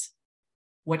process?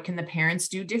 What can the parents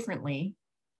do differently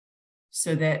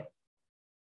so that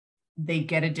they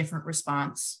get a different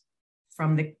response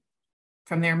from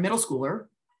their middle schooler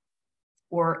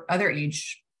or other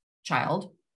age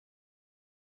child,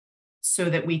 so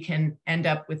that we can end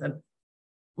up with a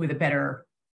better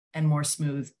and more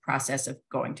smooth process of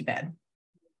going to bed.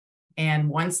 And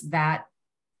once that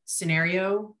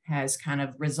scenario has kind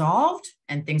of resolved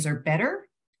and things are better,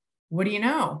 what do you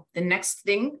know? The next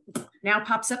thing now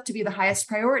pops up to be the highest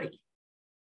priority,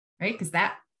 right? Because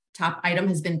that top item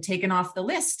has been taken off the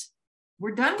list.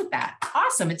 We're done with that.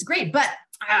 Awesome, it's great. But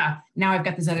now I've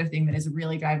got this other thing that is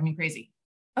really driving me crazy.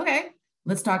 Okay,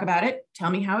 let's talk about it. Tell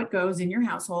me how it goes in your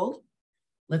household.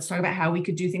 Let's talk about how we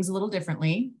could do things a little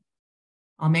differently.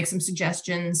 I'll make some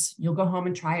suggestions. You'll go home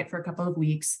and try it for a couple of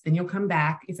weeks. Then you'll come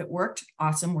back. If it worked,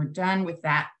 awesome. We're done with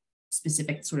that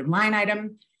specific sort of line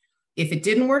item. If it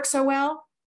didn't work so well,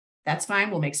 that's fine.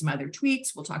 We'll make some other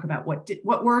tweaks. We'll talk about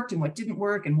what worked and what didn't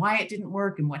work and why it didn't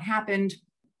work and what happened.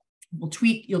 We'll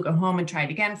tweak. You'll go home and try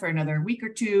it again for another week or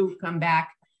two, come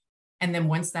back. And then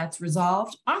once that's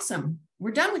resolved, awesome.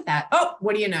 We're done with that. Oh,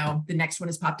 what do you know? The next one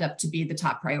has popped up to be the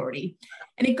top priority.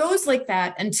 And it goes like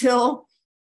that until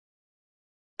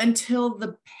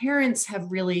the parents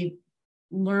have really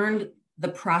learned the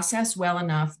process well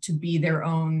enough to be their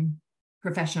own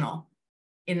professional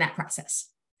in that process.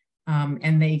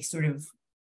 And they sort of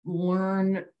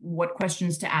learn what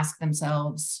questions to ask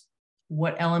themselves,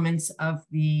 what elements of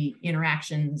the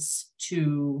interactions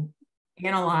to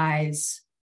analyze,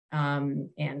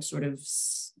 and sort of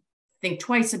think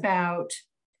twice about,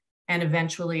 and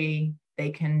eventually they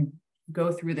can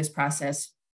go through this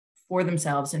process for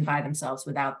themselves and by themselves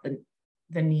without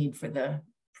the need for the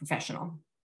professional.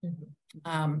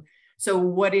 Mm-hmm. So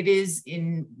what it is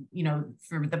in,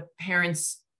 for the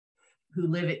parents who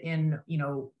live in,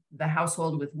 the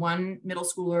household with one middle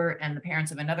schooler and the parents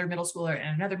of another middle schooler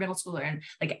and another middle schooler, and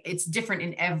like it's different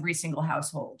in every single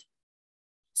household.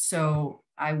 So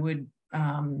I would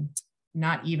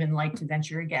not even like to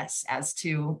venture a guess as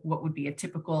to what would be a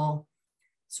typical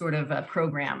sort of a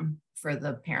program for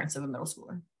the parents of a middle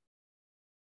schooler.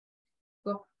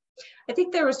 Cool. I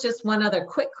think there was just one other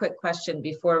quick question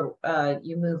before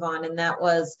you move on, and that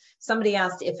was somebody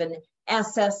asked if an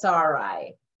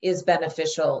SSRI is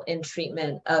beneficial in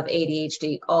treatment of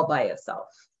ADHD all by itself.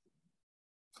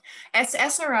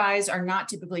 SSRIs are not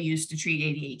typically used to treat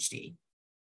ADHD,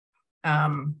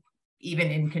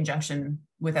 even in conjunction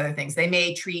with other things. They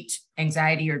may treat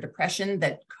anxiety or depression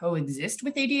that coexist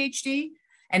with ADHD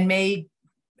and may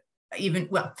even,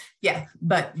 well, yeah,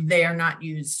 but they are not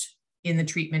used in the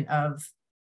treatment of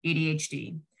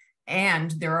ADHD.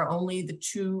 And there are only the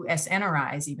 2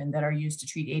 SNRIs even that are used to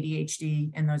treat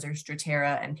ADHD, and those are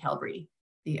Strattera and Qelbree.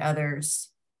 The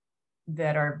others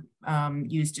that are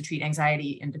used to treat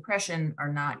anxiety and depression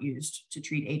are not used to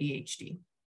treat ADHD.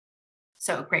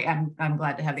 So great, I'm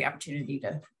glad to have the opportunity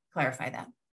to clarify that.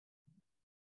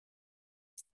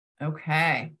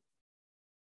 Okay.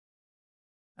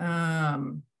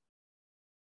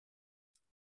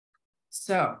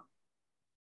 So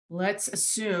let's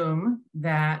assume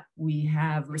that we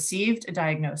have received a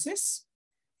diagnosis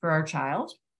for our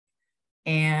child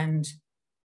and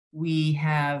we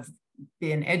have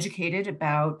been educated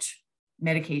about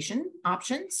medication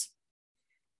options.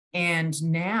 And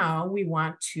now we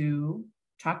want to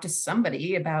talk to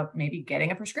somebody about maybe getting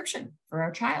a prescription for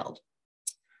our child.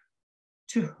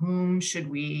 To whom should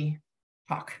we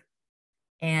talk?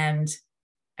 And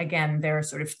again, there are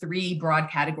sort of 3 broad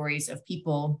categories of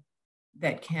people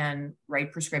that can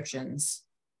write prescriptions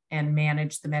and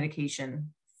manage the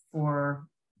medication for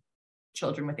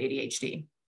children with ADHD.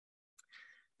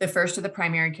 The first are the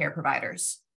primary care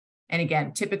providers. And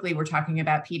again, typically we're talking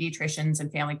about pediatricians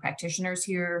and family practitioners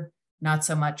here, not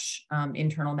so much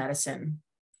internal medicine,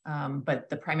 but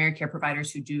the primary care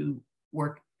providers who do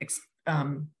work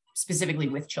specifically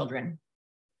with children.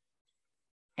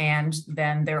 And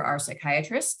then there are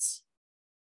psychiatrists.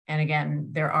 And again,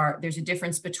 there's a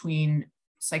difference between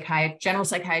general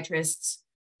psychiatrists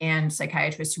and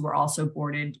psychiatrists who are also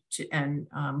boarded and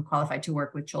qualified to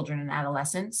work with children and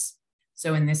adolescents.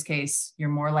 So in this case, you're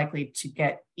more likely to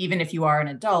get, even if you are an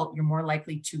adult, you're more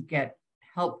likely to get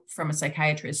help from a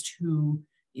psychiatrist who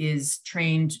is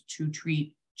trained to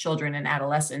treat children and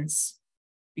adolescents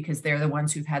because they're the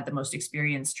ones who've had the most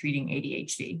experience treating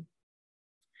ADHD.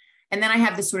 And then I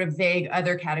have this sort of vague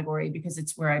other category because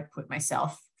it's where I put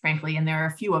myself, frankly, and there are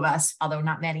a few of us, although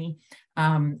not many.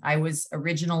 I was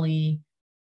originally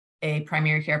a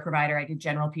primary care provider. I did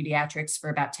general pediatrics for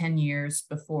about 10 years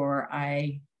before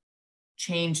I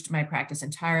changed my practice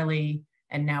entirely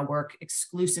and now work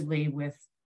exclusively with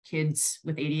kids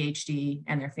with ADHD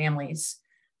and their families.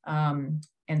 And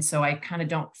so I kind of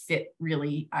don't fit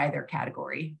really either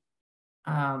category,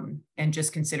 and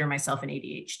just consider myself an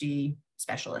ADHD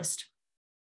specialist.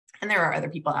 And there are other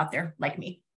people out there like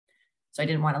me, so I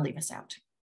didn't want to leave us out.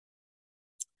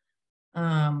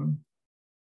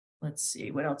 Let's see,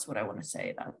 what else would I want to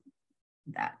say about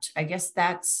that? I guess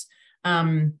that's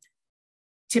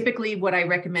typically what I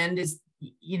recommend is,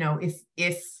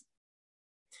 if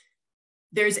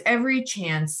there's every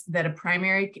chance that a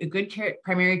good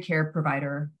primary care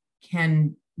provider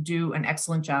can do an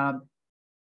excellent job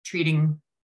treating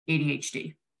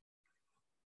ADHD.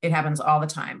 It happens all the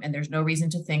time, and there's no reason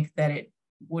to think that it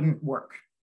wouldn't work.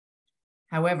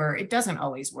 However, it doesn't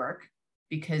always work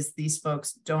because these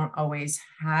folks don't always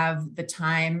have the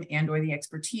time and or the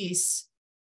expertise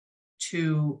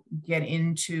to get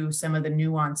into some of the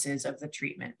nuances of the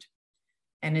treatment.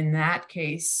 And in that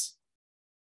case,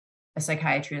 a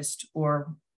psychiatrist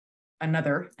or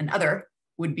another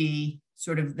would be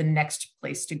sort of the next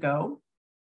place to go.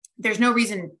 There's no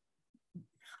reason,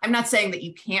 I'm not saying that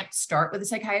you can't start with a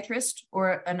psychiatrist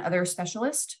or another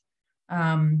specialist,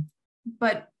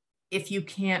 but if you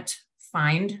can't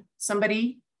find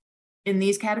somebody in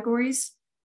these categories,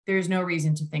 there's no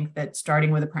reason to think that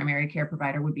starting with a primary care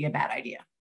provider would be a bad idea.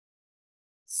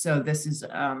 So this is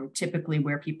typically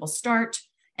where people start.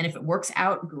 And if it works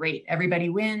out, great, everybody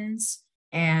wins.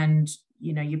 And,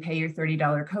 you know, you pay your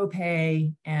 $30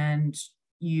 copay and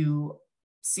you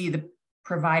see the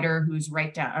provider who's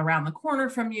right down around the corner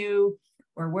from you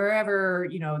or wherever,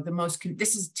 you know,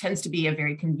 tends to be a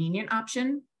very convenient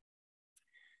option.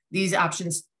 These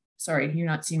options, sorry, you're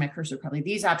not seeing my cursor probably.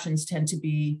 These options tend to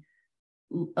be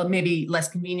maybe less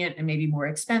convenient and maybe more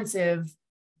expensive,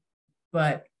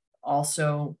 but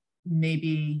also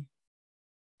maybe,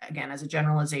 again, as a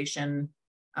generalization,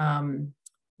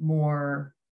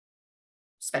 more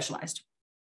specialized.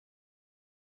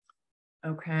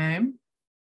 Okay.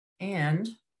 And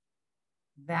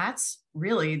that's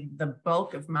really the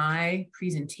bulk of my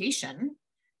presentation.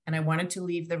 And I wanted to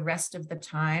leave the rest of the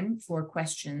time for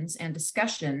questions and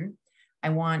discussion. I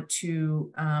want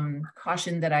to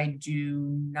caution that I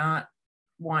do not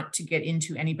want to get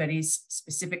into anybody's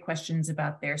specific questions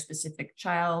about their specific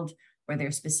child or their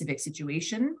specific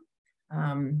situation.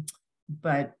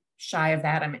 But shy of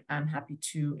that, I'm happy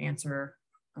to answer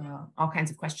all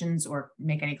kinds of questions or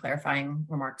make any clarifying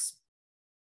remarks.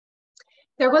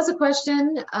 There was a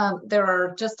question. There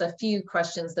are just a few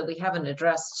questions that we haven't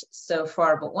addressed so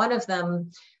far, but one of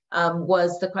them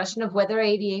was the question of whether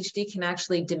ADHD can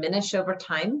actually diminish over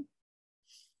time.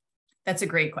 That's a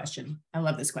great question. I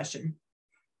love this question.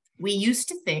 We used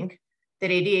to think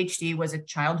that ADHD was a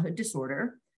childhood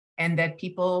disorder and that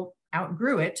people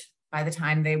outgrew it by the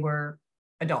time they were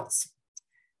adults.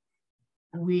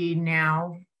 We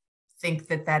now think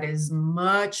that that is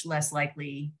much less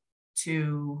likely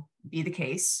to be the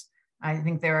case. I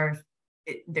think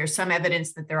there's some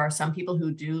evidence that there are some people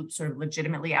who do sort of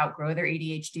legitimately outgrow their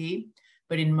ADHD,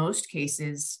 but in most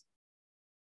cases,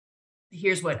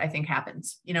 here's what I think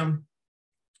happens. You know,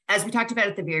 as we talked about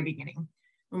at the very beginning,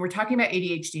 when we're talking about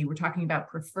ADHD, we're talking about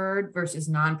preferred versus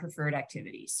non-preferred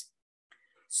activities.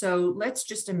 So let's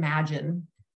just imagine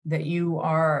that you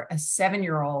are a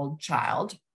 7-year-old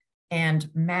child and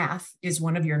math is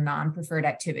one of your non-preferred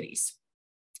activities.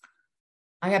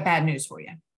 I got bad news for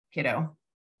you, kiddo.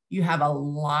 You have a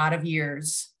lot of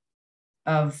years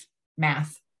of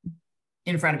math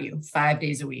in front of you, 5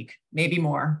 days a week, maybe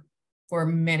more, for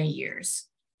many years.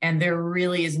 And there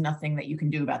really is nothing that you can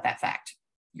do about that fact.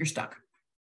 You're stuck.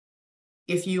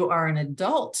 If you are an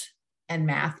adult and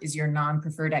math is your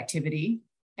non-preferred activity,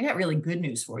 I got really good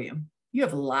news for you. You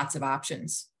have lots of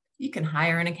options. You can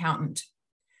hire an accountant.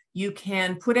 You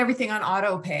can put everything on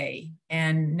auto pay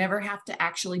and never have to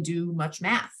actually do much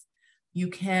math. You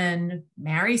can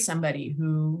marry somebody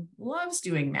who loves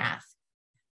doing math.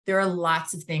 There are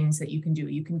lots of things that you can do.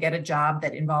 You can get a job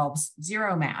that involves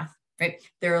zero math, right?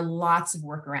 There are lots of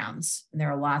workarounds and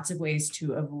there are lots of ways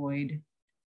to avoid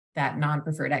that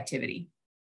non-preferred activity.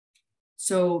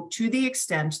 So to the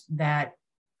extent that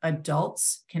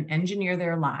adults can engineer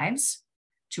their lives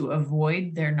to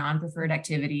avoid their non-preferred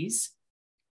activities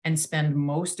and spend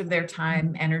most of their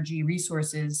time, energy,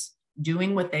 resources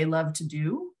doing what they love to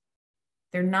do,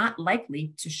 they're not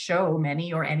likely to show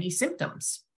many or any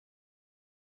symptoms.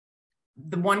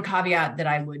 The one caveat that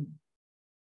I would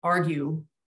argue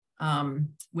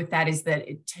with that is that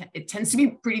it tends to be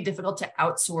pretty difficult to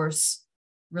outsource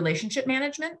relationship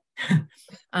management.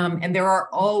 And there are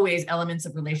always elements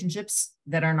of relationships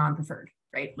that are non-preferred,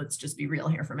 right? Let's just be real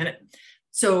here for a minute.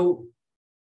 So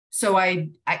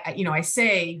I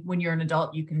say when you're an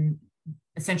adult, you can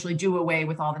essentially do away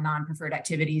with all the non-preferred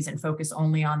activities and focus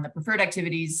only on the preferred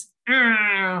activities.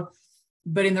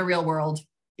 But in the real world,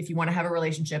 if you want to have a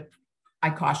relationship, I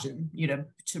caution you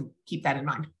to keep that in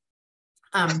mind.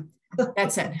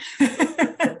 That said,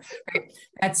 right?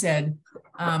 That said,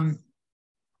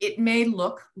 it may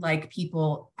look like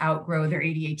people outgrow their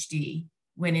ADHD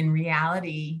when in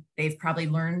reality, they've probably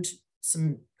learned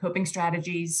some coping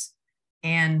strategies,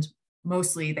 and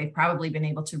mostly they've probably been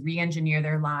able to re-engineer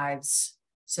their lives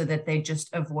so that they just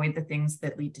avoid the things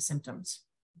that lead to symptoms.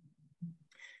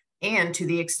 And to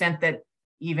the extent that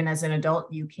even as an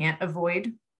adult, you can't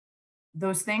avoid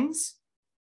those things,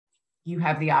 you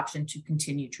have the option to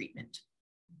continue treatment,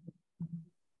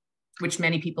 which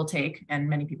many people take and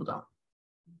many people don't.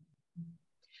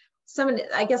 Someone,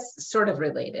 I guess, sort of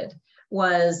related,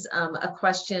 was a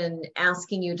question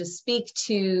asking you to speak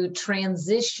to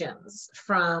transitions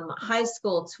from high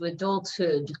school to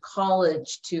adulthood,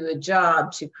 college to a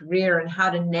job to career, and how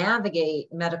to navigate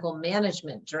medical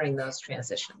management during those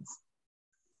transitions.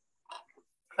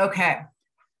 Okay,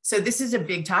 so this is a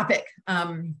big topic.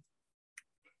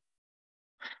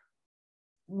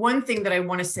 One thing that I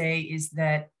want to say is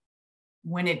that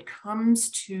when it comes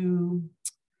to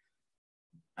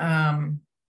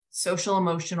social,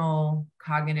 emotional,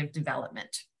 cognitive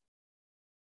development.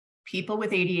 People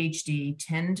with ADHD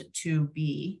tend to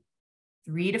be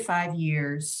 3 to 5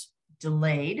 years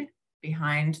delayed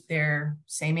behind their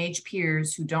same age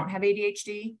peers who don't have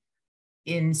ADHD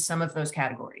in some of those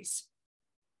categories.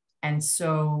 And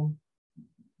so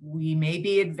we may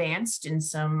be advanced in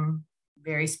some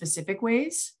very specific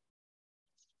ways,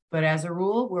 but as a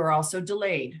rule, we're also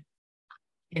delayed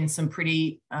in some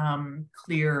pretty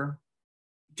clear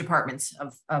departments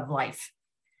of life.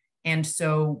 And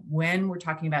so when we're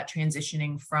talking about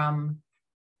transitioning from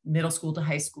middle school to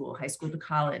high school to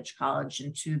college, college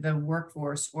into the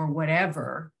workforce or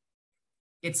whatever,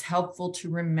 it's helpful to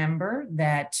remember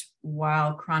that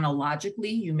while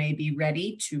chronologically you may be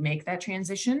ready to make that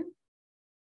transition,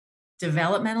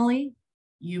 developmentally,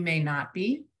 you may not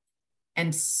be.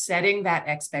 And setting that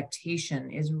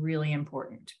expectation is really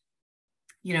important.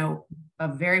 You know, a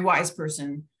very wise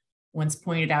person once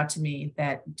pointed out to me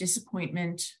that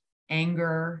disappointment,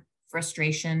 anger,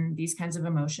 frustration, these kinds of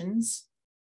emotions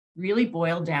really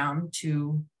boil down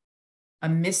to a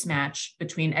mismatch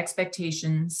between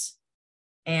expectations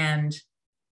and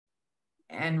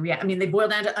I mean, they boil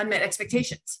down to unmet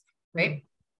expectations, right?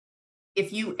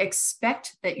 If you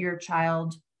expect that your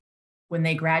child, when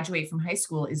they graduate from high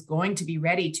school, is going to be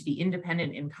ready to be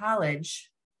independent in college,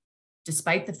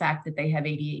 despite the fact that they have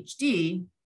ADHD,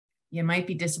 you might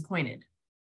be disappointed.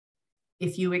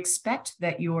 If you expect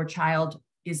that your child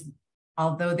is,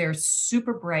 although they're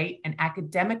super bright and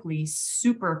academically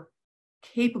super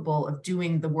capable of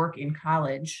doing the work in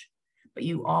college, but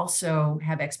you also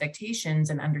have expectations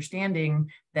and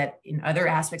understanding that in other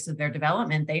aspects of their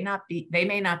development, they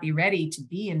may not be ready to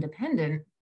be independent,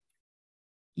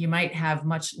 you might have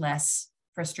much less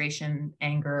frustration,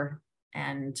 anger,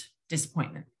 and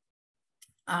disappointment.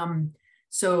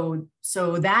 So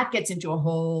that gets into a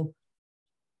whole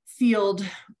field,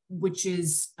 which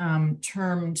is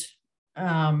termed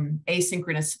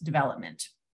asynchronous development.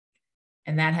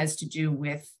 And that has to do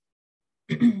with,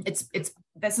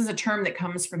 this is a term that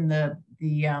comes from the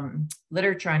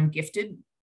literature on gifted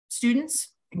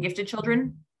students and gifted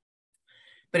children,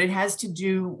 but it has to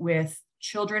do with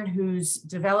children whose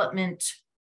development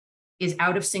is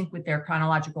out of sync with their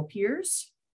chronological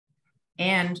peers,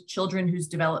 and children whose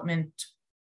development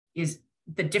is,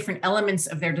 the different elements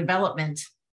of their development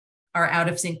are out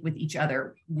of sync with each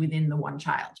other within the one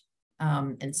child.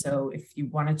 And so if you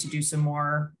wanted to do some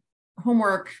more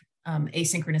homework,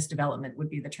 asynchronous development would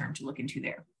be the term to look into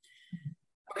there.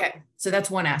 Okay, so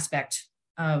that's one aspect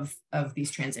of these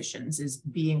transitions, is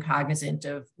being cognizant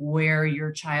of where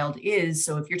your child is.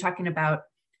 So if you're talking about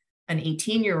an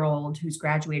 18-year-old who's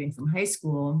graduating from high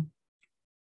school,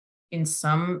 in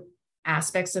some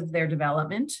aspects of their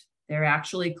development, they're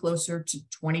actually closer to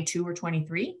 22 or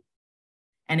 23.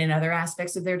 And in other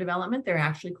aspects of their development, they're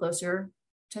actually closer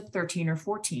to 13 or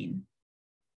 14.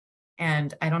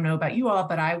 And I don't know about you all,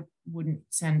 but I wouldn't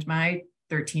send my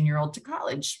 13-year-old to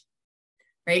college,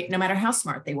 right? No matter how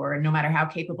smart they were, and no matter how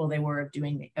capable they were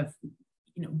of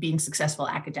being successful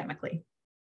academically.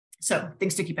 So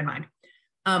things to keep in mind.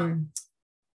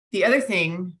 The other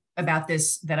thing about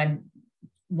this that I'm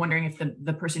wondering if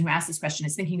the person who asked this question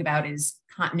is thinking about is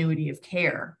continuity of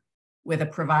care with a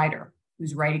provider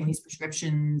who's writing these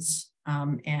prescriptions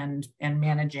and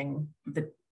managing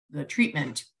the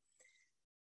treatment.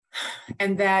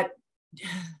 And that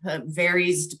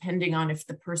varies depending on if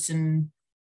the person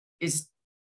is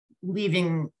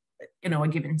leaving, a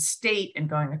given state and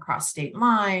going across state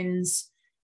lines.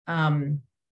 And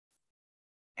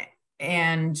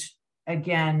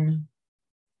again,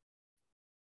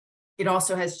 it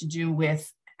also has to do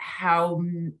with how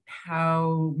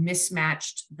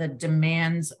mismatched the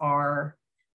demands are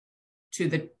to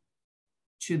the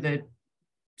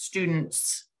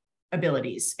student's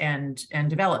abilities and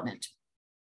development.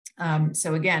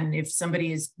 So again, if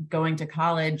somebody is going to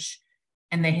college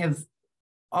and they have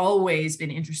always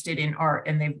been interested in art,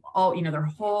 and they've all,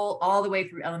 all the way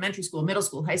through elementary school, middle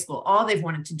school, high school, all they've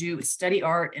wanted to do is study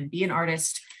art and be an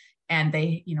artist. And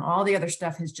they, all the other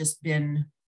stuff has just been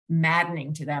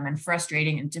maddening to them and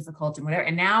frustrating and difficult and whatever.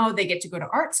 And now they get to go to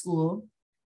art school.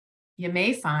 You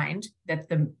may find that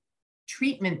the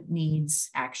treatment needs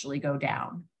actually go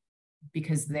down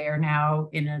because they're now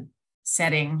in a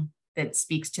setting that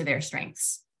speaks to their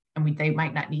strengths, and they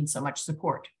might not need so much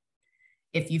support.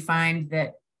 If you find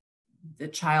that the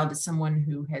child is someone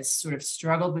who has sort of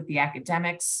struggled with the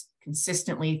academics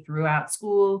consistently throughout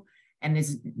school and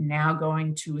is now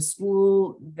going to a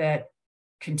school that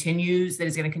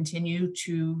is going to continue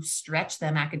to stretch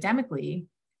them academically,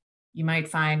 you might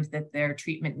find that their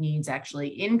treatment needs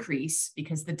actually increase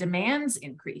because the demands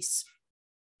increase.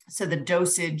 So the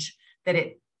dosage that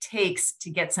it takes to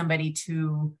get somebody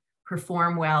to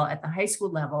perform well at the high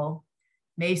school level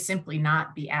may simply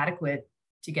not be adequate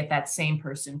to get that same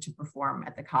person to perform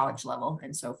at the college level,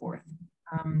 and so forth.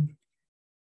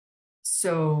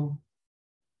 So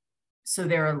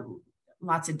there are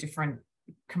lots of different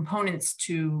components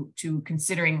to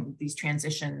considering these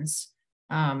transitions.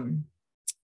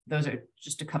 Those are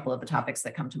just a couple of the topics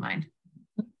that come to mind.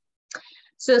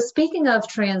 So speaking of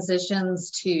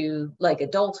transitions to like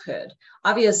adulthood,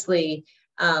 obviously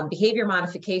behavior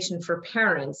modification for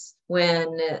parents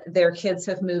when their kids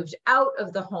have moved out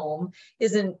of the home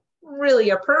isn't really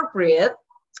appropriate.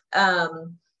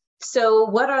 So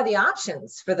what are the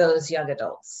options for those young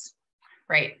adults?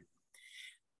 Right.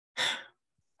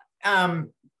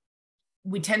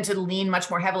 We tend to lean much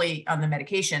more heavily on the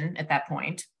medication at that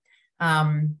point.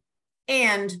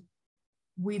 And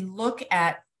we look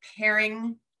at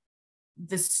pairing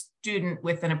the student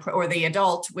with or the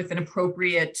adult with an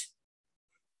appropriate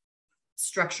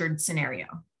structured scenario.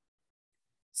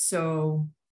 So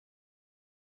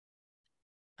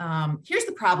here's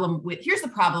the problem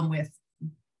with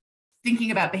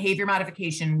thinking about behavior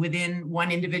modification within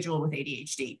one individual with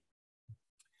ADHD.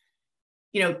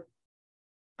 You know,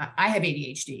 I have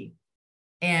ADHD,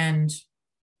 and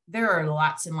there are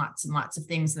lots and lots and lots of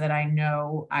things that I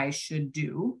know I should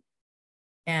do,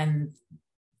 and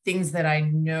things that I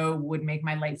know would make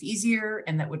my life easier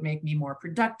and that would make me more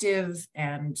productive,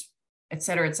 and et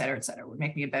cetera, et cetera, et cetera, would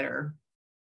make me a better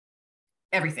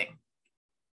everything.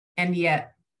 And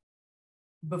yet,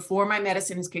 before my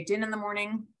medicine is kicked in the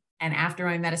morning and after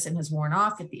my medicine has worn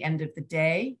off at the end of the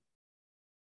day,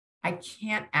 I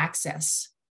can't access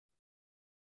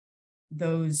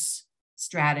those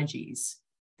strategies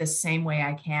the same way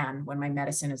I can when my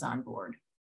medicine is on board.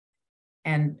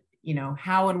 And, you know,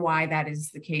 how and why that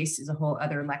is the case is a whole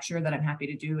other lecture that I'm happy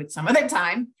to do at some other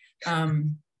time.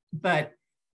 But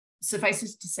suffice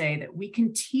it to say that we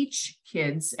can teach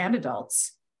kids and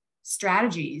adults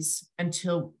strategies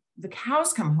until the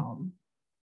cows come home.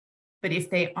 But if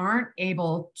they aren't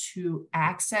able to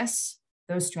access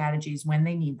those strategies when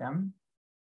they need them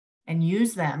and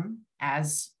use them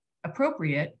as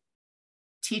appropriate,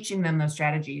 teaching them those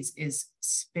strategies is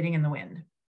spitting in the wind.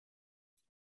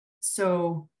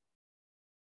 So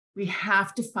we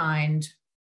have to find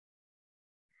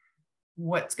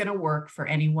what's going to work for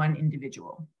any one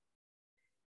individual.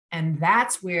 And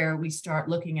that's where we start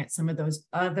looking at some of those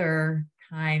other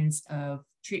kinds of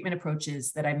treatment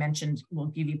approaches that I mentioned will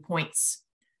give you points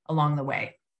along the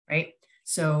way, right?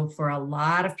 So for a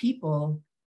lot of people,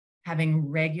 having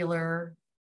regular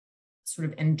sort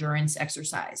of endurance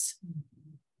exercise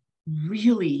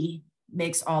really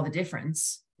makes all the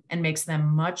difference and makes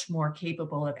them much more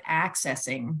capable of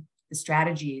accessing the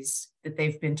strategies that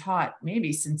they've been taught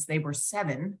maybe since they were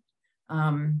 7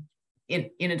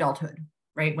 in adulthood,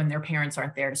 right? When their parents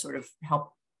aren't there to sort of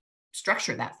help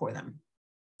structure that for them.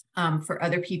 For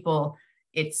other people,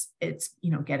 it's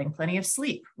you know, getting plenty of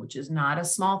sleep, which is not a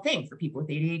small thing for people with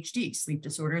ADHD. Sleep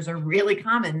disorders are really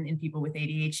common in people with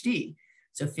ADHD.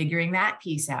 So figuring that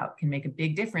piece out can make a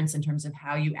big difference in terms of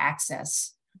how you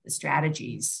access the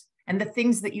strategies and the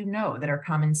things that you know that are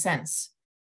common sense.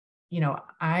 You know,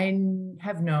 I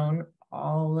have known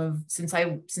since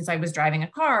I was driving a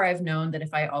car, I've known that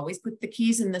if I always put the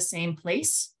keys in the same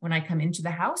place when I come into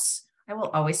the house, I will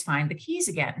always find the keys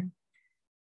again.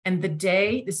 And the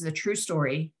day, this is a true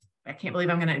story, I can't believe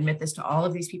I'm going to admit this to all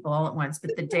of these people all at once,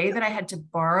 but the day that I had to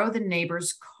borrow the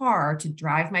neighbor's car to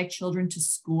drive my children to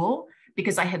school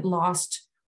because I had lost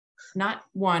not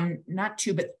 1, not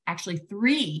 2, but actually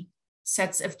 3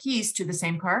 sets of keys to the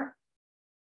same car,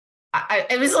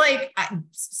 it was like,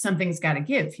 something's got to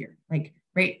give here. Like,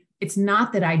 right? It's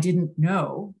not that I didn't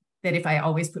know that if I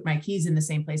always put my keys in the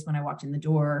same place when I walked in the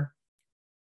door,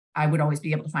 I would always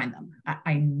be able to find them.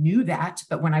 I knew that,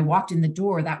 but when I walked in the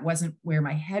door, that wasn't where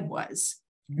my head was.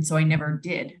 And so I never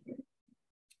did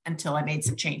until I made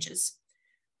some changes.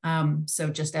 So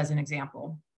just as an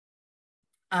example,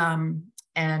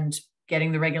 and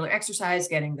getting the regular exercise,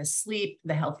 getting the sleep,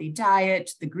 the healthy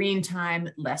diet, the green time,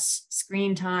 less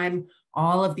screen time,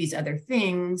 all of these other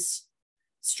things,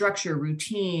 structure,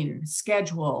 routine,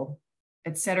 schedule,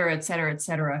 et cetera, et cetera, et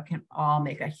cetera, can all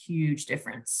make a huge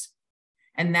difference.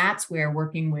 And that's where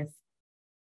working with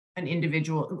an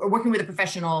individual or working with a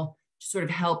professional to sort of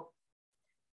help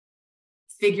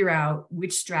figure out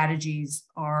which strategies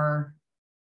are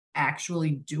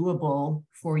actually doable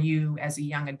for you as a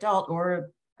young adult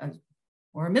or a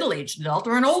a middle-aged adult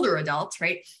or an older adult,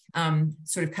 right?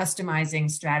 Sort of customizing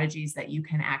strategies that you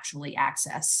can actually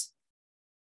access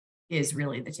is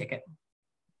really the ticket.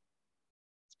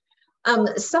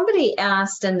 Somebody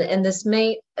asked, and this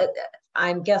may,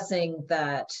 I'm guessing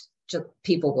that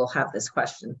people will have this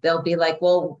question. They'll be like,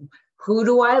 well, who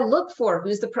do I look for?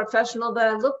 Who's the professional that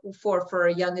I look for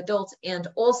a young adult? And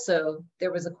also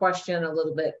there was a question a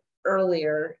little bit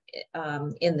earlier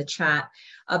in the chat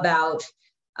about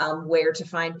where to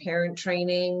find parent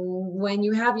training when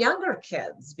you have younger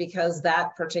kids, because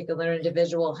that particular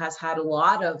individual has had a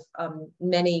lot of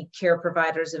many care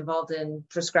providers involved in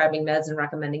prescribing meds and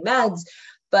recommending meds,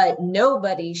 but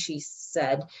nobody, she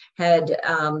said, had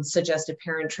suggested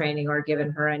parent training or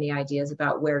given her any ideas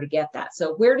about where to get that.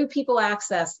 So where do people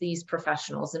access these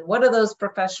professionals, and what are those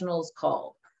professionals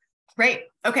called? Right.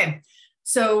 Okay.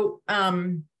 So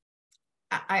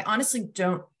I honestly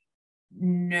don't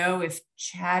know if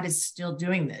CHAD is still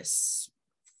doing this.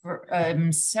 For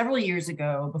several years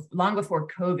ago, long before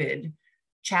COVID,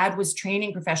 CHAD was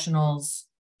training professionals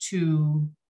to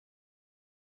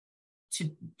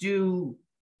do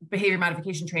behavior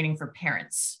modification training for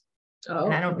parents. Oh,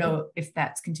 and I don't know if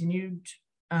that's continued.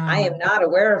 I am not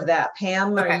aware of that.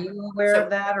 Pam, okay. Are you aware of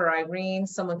that? Or Irene,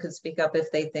 someone could speak up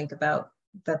if they think about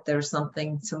that there's some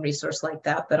resource like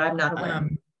that, but I'm not aware.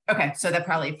 Okay, so that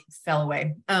probably fell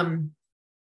away.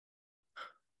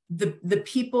 The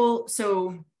people,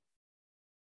 so,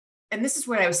 and this is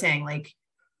what I was saying, like,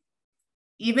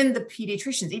 even the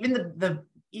pediatricians,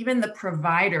 even the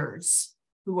providers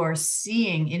who are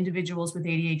seeing individuals with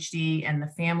ADHD and the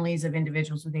families of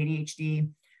individuals with ADHD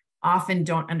often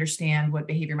don't understand what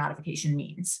behavior modification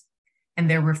means. And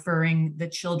they're referring the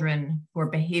children for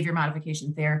behavior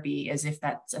modification therapy as if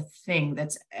that's a thing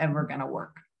that's ever going to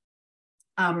work.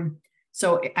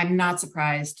 So I'm not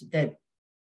surprised that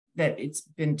it's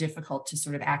been difficult to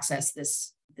sort of access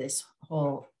this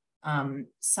whole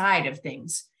side of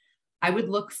things. I would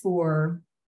look for,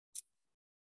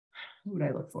 who would I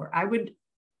look for? I would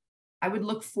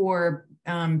look for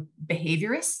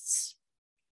behaviorists.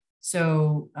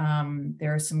 So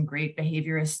there are some great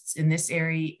behaviorists in this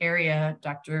area.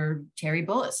 Dr. Terry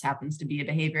Bullis happens to be a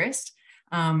behaviorist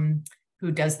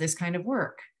who does this kind of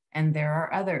work. And there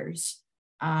are others.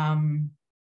 I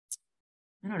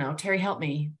don't know, Terry, help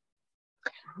me.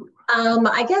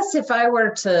 I guess if I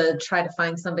were to try to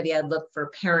find somebody, I'd look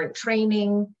for parent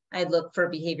training. I'd look for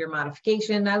behavior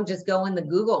modification. I would just go in the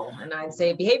Google and I'd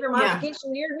say behavior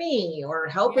modification near me, or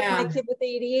help with my kid with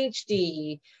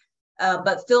ADHD.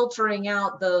 But filtering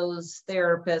out those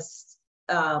therapists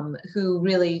who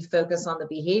really focus on the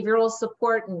behavioral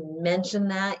support and mention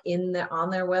that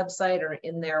on their website or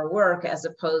in their work, as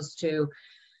opposed to,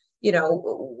 you know,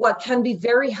 what can be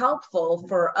very helpful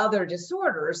for other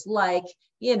disorders like,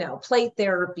 you know, plate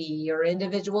therapy or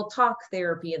individual talk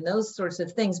therapy and those sorts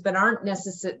of things, but aren't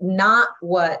not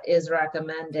what is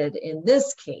recommended in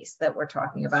this case that we're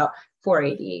talking about for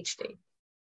ADHD.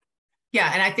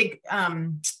 Yeah, and I think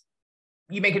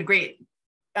you make it great,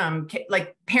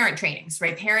 like parent trainings,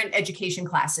 right? Parent education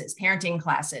classes, parenting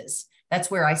classes. That's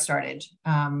where I started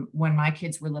when my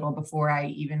kids were little. Before I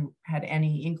even had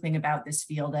any inkling about this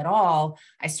field at all,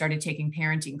 I started taking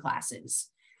parenting classes.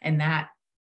 And that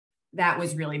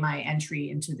was really my entry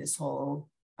into this whole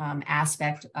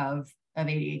aspect of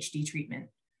ADHD treatment.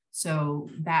 So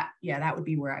that would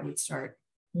be where I would start.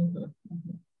 Mm-hmm.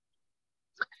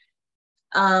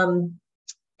 Mm-hmm.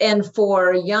 And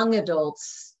for young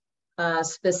adults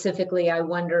specifically, I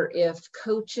wonder if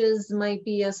coaches might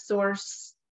be a source.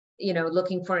 You know,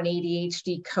 looking for an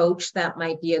ADHD coach, that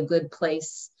might be a good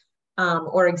place,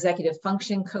 or executive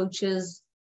function coaches,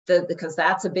 because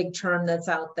that's a big term that's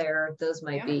out there. Those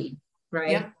might be,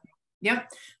 right? Yeah.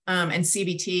 And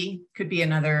CBT could be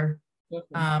another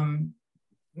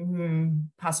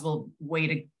possible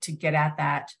way to get at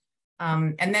that.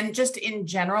 And then just in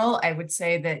general, I would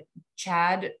say that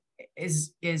CHAD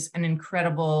is an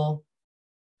incredible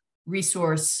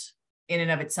resource in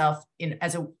and of itself,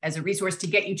 as a resource to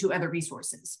get you to other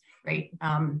resources, right?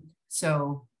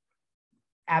 So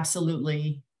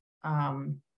absolutely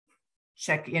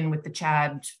check in with the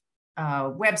CHAD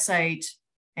website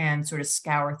and sort of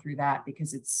scour through that,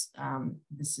 because it's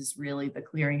this is really the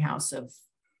clearinghouse of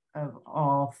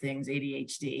all things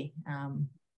ADHD.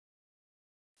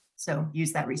 So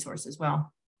use that resource as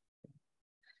well.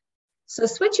 So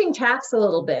switching tacks a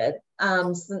little bit,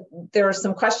 there are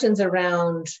some questions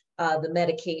around the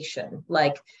medication.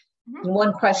 Like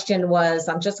one question was,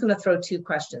 I'm just going to throw two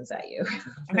questions at you.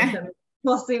 Okay.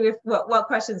 We'll see what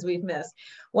questions we've missed.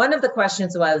 One of the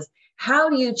questions was, how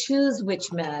do you choose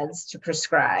which meds to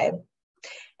prescribe?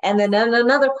 And then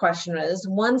another question is,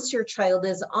 once your child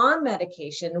is on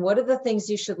medication, what are the things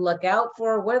you should look out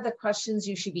for? What are the questions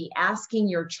you should be asking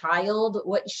your child?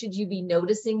 What should you be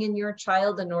noticing in your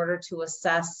child in order to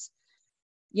assess,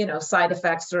 you know, side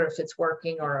effects, or if it's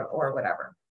working or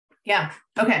whatever? Yeah.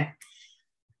 Okay.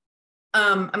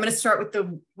 I'm going to start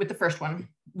with the first one,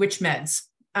 which meds.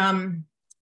 And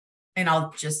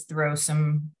I'll just throw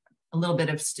a little bit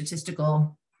of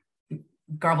statistical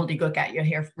gobbledygook at you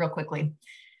here real quickly.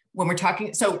 When we're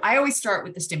talking, so I always start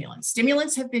with the stimulants.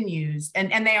 Stimulants have been used,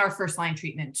 and they are first line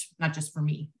treatment, not just for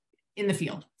me, in the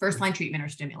field. First line treatment are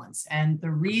stimulants. And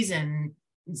the reasons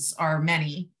are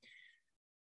many.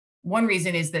 One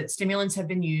reason is that stimulants have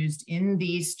been used in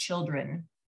these children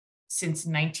since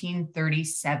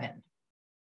 1937.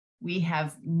 We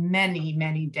have many,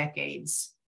 many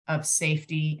decades of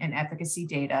safety and efficacy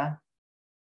data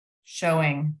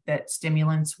showing that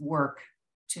stimulants work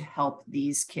to help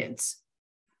these kids.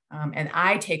 And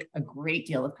I take a great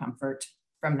deal of comfort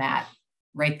from that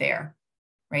right there,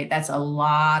 right? That's a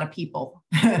lot of people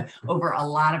over a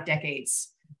lot of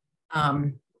decades.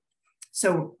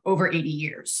 So over 80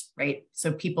 years, right?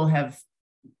 So people have,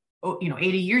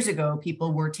 80 years ago,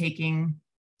 people were taking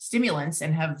stimulants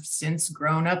and have since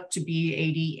grown up to be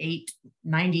 88,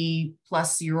 90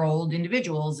 plus year old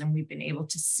individuals. And we've been able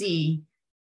to see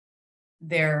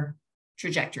their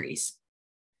trajectories.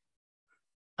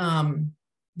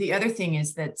 The other thing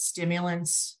is that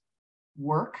stimulants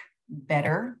work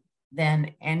better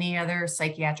than any other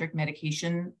psychiatric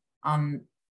medication on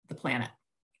the planet.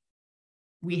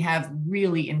 We have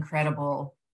really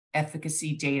incredible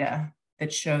efficacy data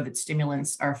that show that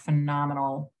stimulants are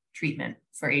phenomenal treatment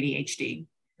for ADHD.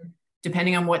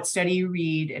 Depending on what study you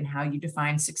read and how you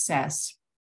define success,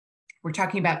 we're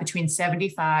talking about between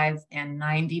 75 and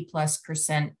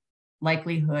 90+%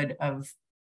 likelihood of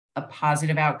a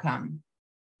positive outcome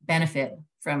benefit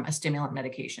from a stimulant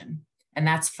medication. And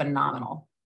that's phenomenal.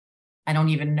 I don't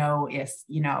even know if,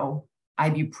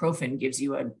 ibuprofen gives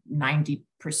you a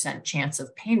 90% chance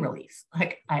of pain relief.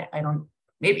 Like, I don't,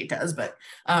 maybe it does, but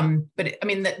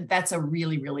that's a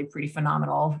really, really pretty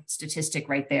phenomenal statistic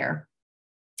right there.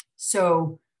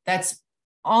 So that's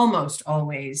almost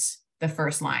always the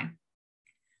first line.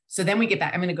 So then we get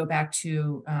back, I'm going to go back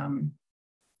to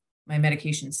my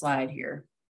medication slide here.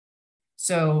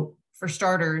 So for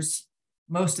starters,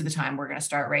 most of the time, we're going to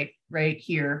start right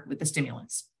here with the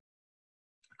stimulants.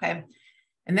 Okay.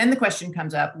 And then the question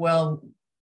comes up, well,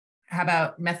 how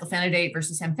about methylphenidate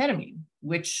versus amphetamine?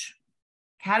 Which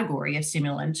category of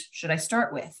stimulant should I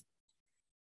start with?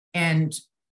 And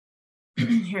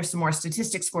here's some more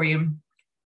statistics for you.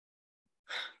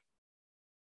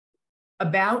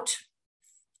 About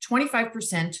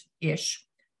 25%-ish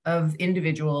of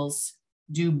individuals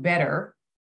do better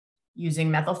using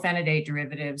methylphenidate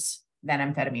derivatives than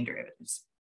amphetamine derivatives.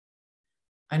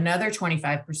 Another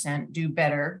 25% do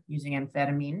better using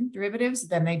amphetamine derivatives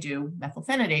than they do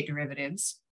methylphenidate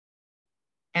derivatives.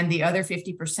 And the other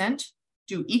 50%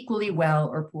 do equally well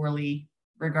or poorly,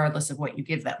 regardless of what you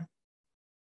give them.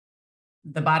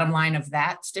 The bottom line of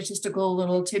that statistical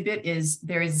little tidbit is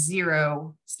there is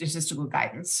zero statistical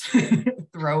guidance.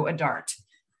 Throw a dart.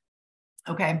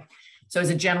 Okay. So as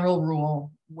a general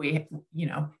rule, we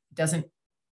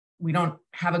don't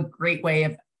have a great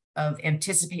way of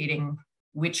anticipating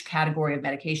which category of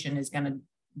medication is going to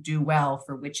do well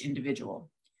for which individual.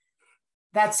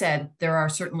 That said, there are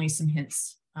certainly some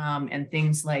hints and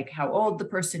things like how old the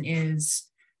person is,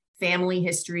 family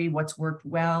history, what's worked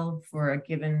well for a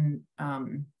given,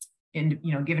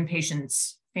 given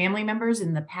patient's family members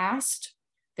in the past.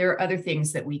 There are other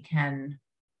things that we can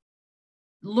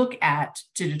look at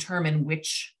to determine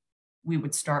which we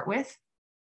would start with.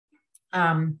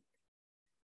 And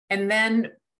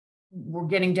then we're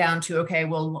getting down to, okay,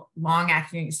 well,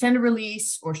 long-acting extended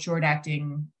release or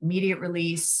short-acting immediate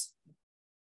release.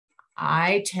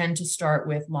 I tend to start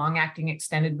with long-acting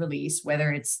extended release,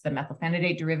 whether it's the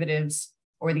methylphenidate derivatives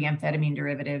or the amphetamine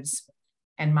derivatives.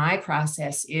 And my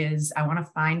process is I want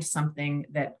to find something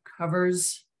that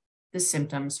covers the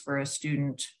symptoms for a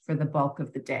student for the bulk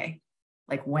of the day,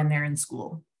 like when they're in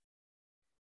school.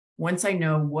 Once I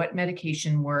know what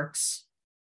medication works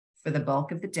for the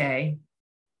bulk of the day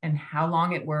and how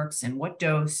long it works and what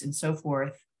dose and so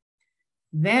forth,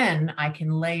 then I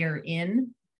can layer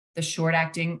in the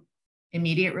short-acting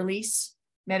immediate release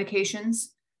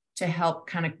medications to help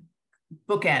kind of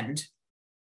bookend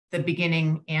the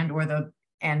beginning and or the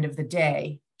end of the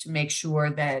day to make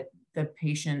sure that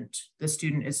the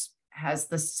student has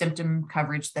the symptom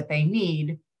coverage that they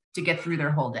need to get through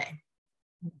their whole day.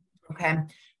 Okay.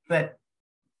 But,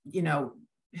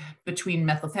 between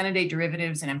methylphenidate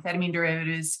derivatives and amphetamine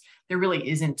derivatives, there really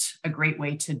isn't a great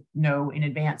way to know in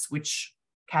advance which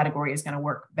category is going to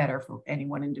work better for any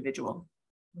one individual.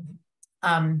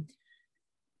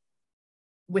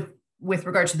 With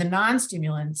regard to the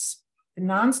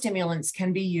non-stimulants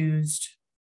can be used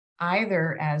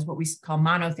either as what we call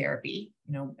monotherapy,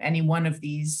 any one of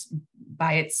these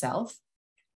by itself,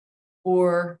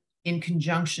 or in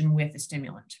conjunction with a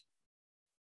stimulant.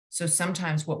 So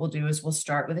sometimes what we'll do is we'll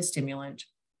start with a stimulant,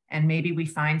 and maybe we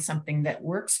find something that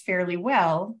works fairly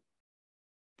well,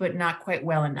 but not quite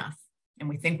well enough, and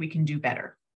we think we can do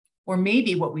better. Or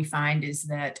maybe what we find is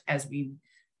that as we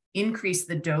increase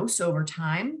the dose over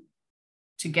time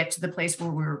to get to the place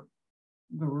where we're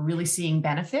really seeing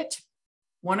benefit,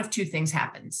 one of two things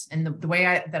happens. And the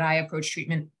way that I approach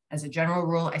treatment as a general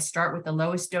rule, I start with the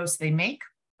lowest dose they make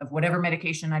of whatever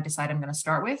medication I decide I'm going to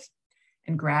start with,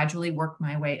 and gradually work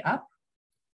my way up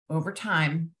over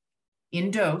time in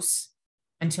dose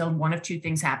until one of two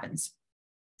things happens.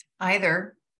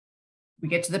 Either we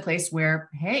get to the place where,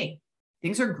 hey,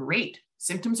 things are great,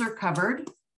 symptoms are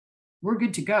covered, we're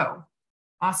good to go.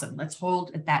 Awesome, let's hold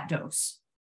at that dose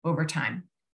over time.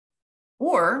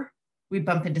 Or we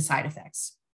bump into side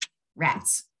effects.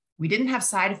 Rats. We didn't have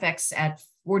side effects at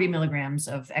 40 milligrams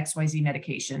of XYZ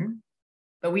medication,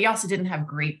 but we also didn't have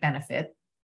great benefit.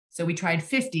 So we tried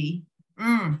 50.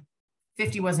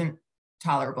 50 wasn't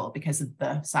tolerable because of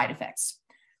the side effects.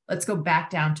 Let's go back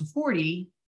down to 40.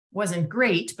 Wasn't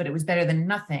great, but it was better than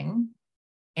nothing.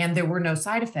 And there were no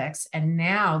side effects. And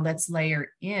now let's layer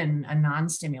in a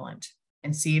non-stimulant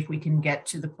and see if we can get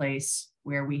to the place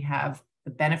where we have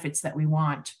the benefits that we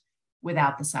want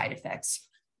without the side effects.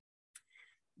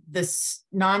 The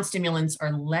non-stimulants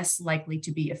are less likely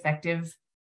to be effective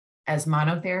as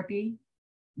monotherapy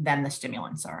than the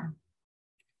stimulants are.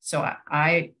 So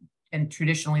and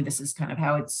traditionally this is kind of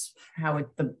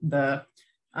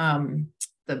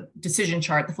the decision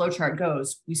chart, the flow chart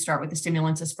goes. We start with the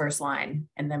stimulants as first line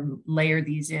and then layer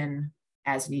these in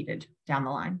as needed down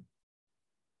the line.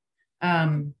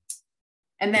 And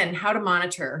then how to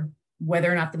monitor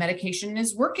whether or not the medication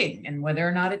is working and whether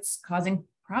or not it's causing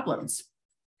problems.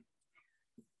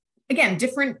 Again,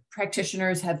 different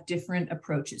practitioners have different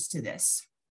approaches to this.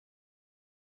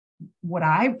 What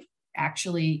I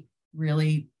actually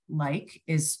really like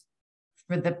is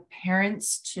for the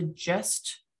parents to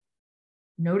just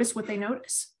notice what they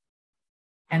notice,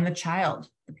 and the child,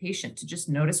 the patient, to just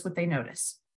notice what they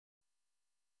notice.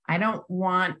 I don't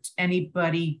want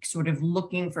anybody sort of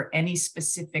looking for any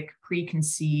specific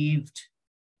preconceived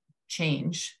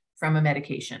change from a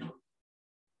medication.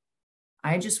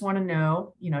 I just want to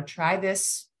know, try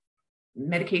this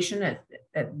medication at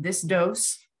this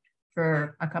dose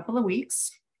for a couple of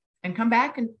weeks and come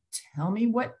back and tell me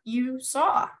what you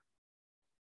saw.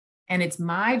 And it's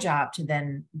my job to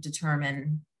then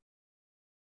determine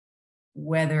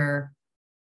whether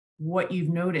what you've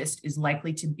noticed is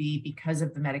likely to be because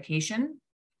of the medication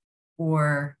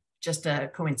or just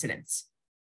a coincidence.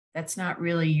 That's not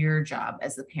really your job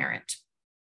as the parent.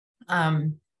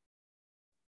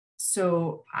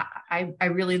 So I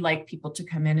really like people to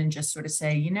come in and just sort of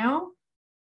say,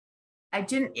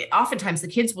 oftentimes the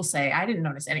kids will say, I didn't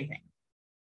notice anything.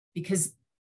 Because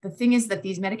the thing is that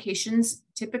these medications,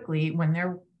 typically when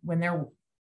they're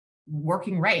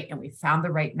working right and we found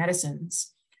the right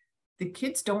medicines, the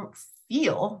kids don't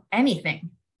feel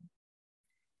anything.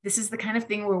 This is the kind of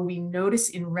thing where we notice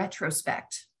in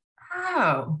retrospect,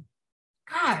 oh,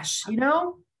 gosh,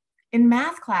 in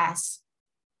math class,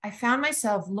 I found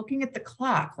myself looking at the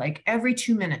clock like every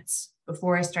 2 minutes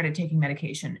before I started taking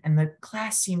medication. And the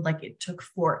class seemed like it took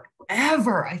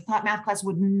forever. I thought math class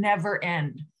would never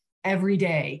end every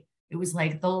day. It was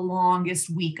like the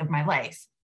longest week of my life.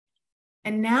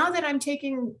 And now that I'm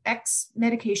taking X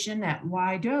medication at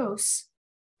Y dose,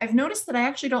 I've noticed that I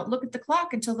actually don't look at the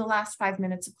clock until the last 5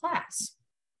 minutes of class.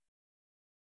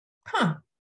 Do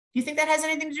you think that has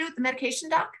anything to do with the medication,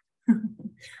 doc?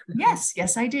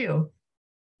 Yes, I do.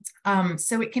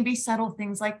 So it can be subtle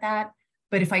things like that.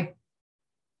 But if I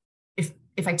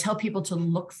tell people to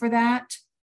look for that,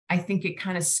 I think it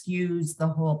kind of skews the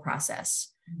whole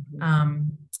process. Mm-hmm.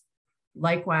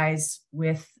 Likewise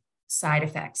with side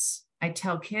effects, I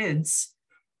tell kids,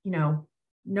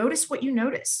 notice what you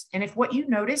notice. And if what you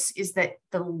notice is that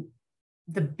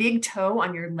the big toe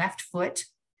on your left foot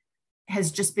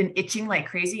has just been itching like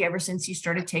crazy ever since you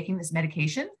started taking this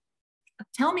medication,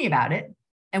 tell me about it.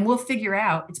 And we'll figure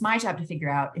out, it's my job to figure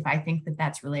out if I think that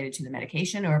that's related to the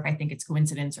medication or if I think it's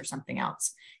coincidence or something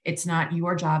else. It's not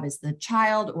your job as the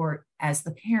child or as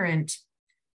the parent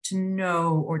to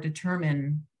know or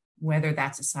determine whether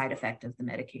that's a side effect of the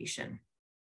medication.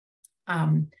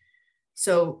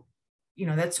 So,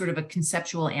 that's sort of a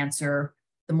conceptual answer.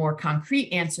 The more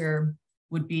concrete answer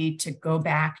would be to go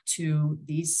back to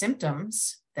these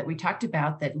symptoms that we talked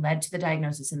about that led to the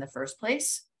diagnosis in the first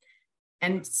place,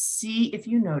 and see if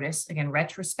you notice, again,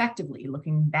 retrospectively,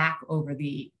 looking back over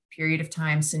the period of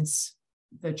time since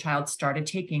the child started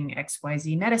taking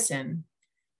XYZ medicine,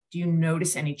 do you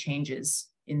notice any changes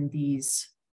in these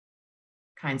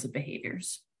kinds of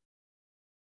behaviors?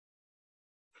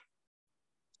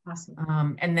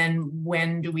 Awesome. And then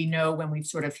when do we know when we've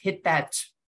sort of hit that,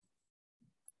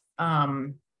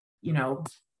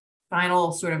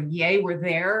 final sort of yay, we're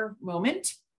there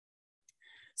moment?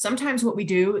 Sometimes what we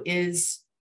do is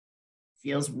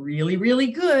feels really, really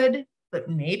good, but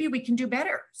maybe we can do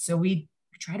better. So we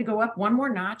try to go up one more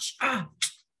notch.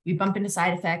 We bump into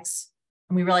side effects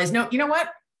and we realize, no, you know what?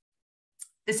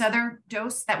 This other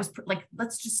dose, that was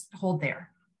let's just hold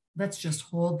there. Let's just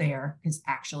hold there because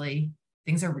actually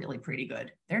things are really pretty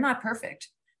good. They're not perfect.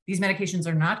 These medications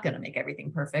are not going to make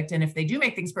everything perfect. And if they do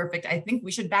make things perfect, I think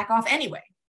we should back off anyway,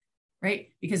 right?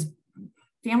 Because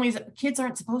kids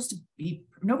aren't supposed to be,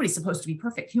 nobody's supposed to be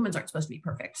perfect. Humans aren't supposed to be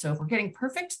perfect. So if we're getting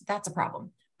perfect, that's a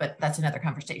problem, but that's another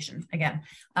conversation. Again,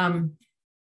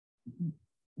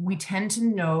 we tend to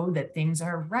know that things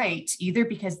are right, either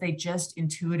because they just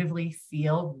intuitively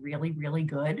feel really, really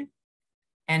good.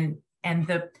 And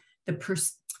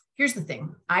here's the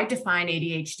thing. I define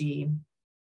ADHD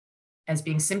as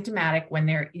being symptomatic when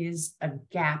there is a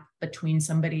gap between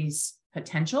somebody's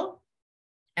potential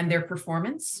and their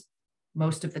performance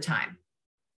most of the time.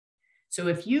 So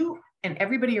if you and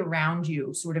everybody around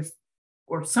you sort of,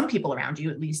 or some people around you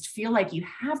at least, feel like you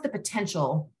have the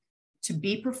potential to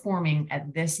be performing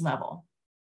at this level.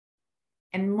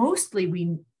 And mostly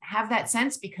we have that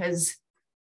sense because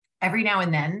every now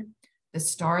and then the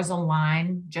stars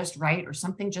align just right or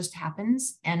something just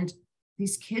happens and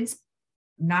these kids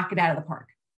knock it out of the park.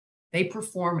 They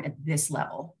perform at this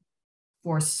level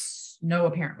for no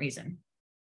apparent reason.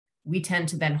 We tend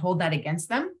to then hold that against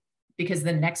them because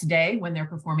the next day when they're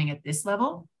performing at this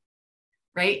level,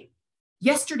 right?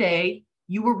 Yesterday,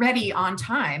 you were ready on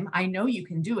time. I know you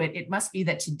can do it. It must be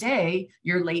that today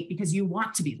you're late because you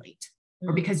want to be late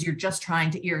or because you're just trying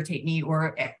to irritate me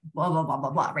or blah, blah, blah, blah,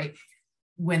 blah, right?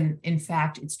 When in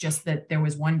fact, it's just that there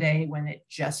was one day when it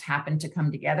just happened to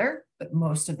come together, but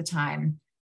most of the time,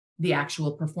 the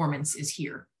actual performance is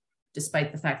here,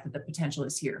 despite the fact that the potential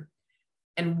is here.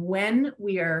 And when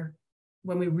we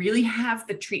really have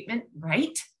the treatment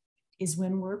right is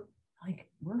when we're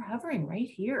hovering right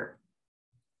here.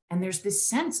 And there's this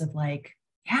sense of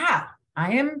yeah,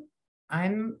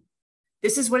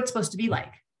 this is what it's supposed to be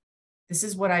like. This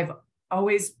is what I've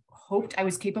always hoped I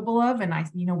was capable of. And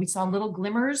we saw little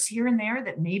glimmers here and there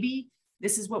that maybe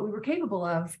this is what we were capable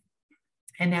of.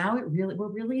 And now we're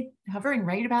really hovering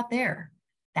right about there.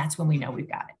 That's when we know we've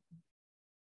got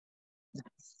it.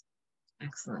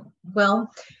 Excellent.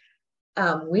 Well,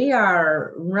 we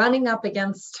are running up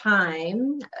against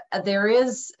time. There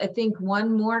is, I think,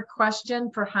 one more question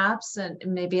perhaps, and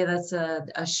maybe that's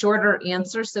a shorter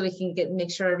answer so we can make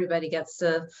sure everybody gets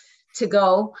to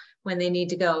go when they need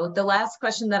to go. The last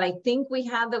question that I think we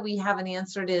have that we haven't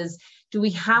answered is, do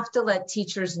we have to let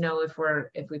teachers know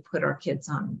if we put our kids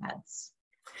on meds?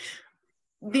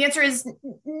 The answer is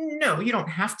no, you don't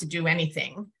have to do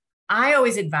anything. I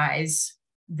always advise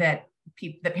that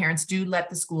the parents do let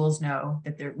the schools know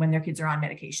that when their kids are on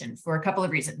medication for a couple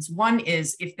of reasons. One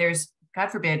is if there's, God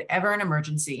forbid, ever an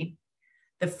emergency,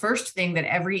 the first thing that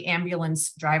every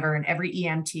ambulance driver and every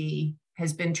EMT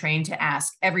has been trained to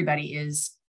ask everybody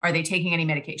is, are they taking any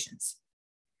medications?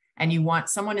 And you want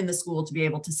someone in the school to be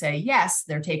able to say, yes,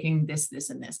 they're taking this, this,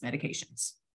 and this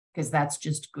medications, because that's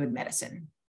just good medicine.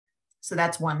 So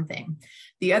that's one thing.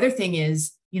 The other thing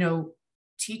is,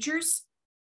 teachers,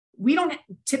 we don't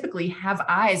typically have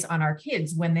eyes on our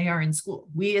kids when they are in school.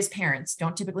 We as parents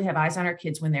don't typically have eyes on our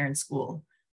kids when they're in school.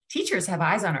 Teachers have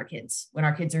eyes on our kids when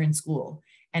our kids are in school.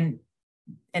 And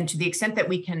to the extent that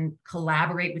we can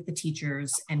collaborate with the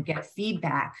teachers and get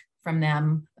feedback from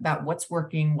them about what's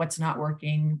working, what's not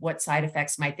working, what side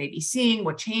effects might they be seeing,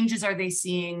 what changes are they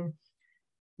seeing,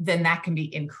 then that can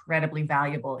be incredibly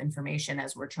valuable information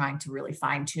as we're trying to really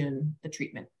fine tune the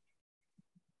treatment.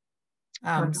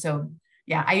 So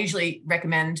yeah, I usually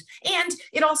recommend, and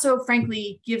it also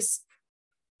frankly gives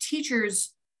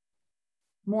teachers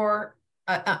a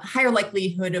higher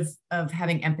likelihood of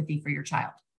having empathy for your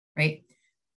child, right?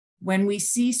 When we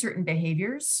see certain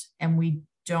behaviors and we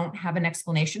don't have an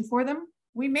explanation for them,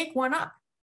 we make one up.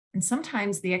 And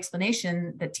sometimes the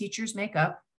explanation that teachers make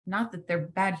up not that they're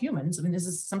bad humans. I mean, this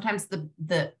is sometimes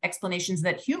the explanations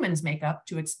that humans make up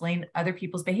to explain other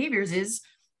people's behaviors is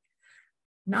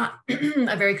not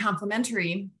a very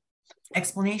complimentary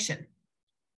explanation.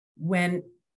 When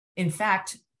in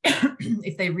fact,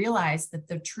 if they realize that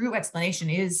the true explanation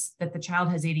is that the child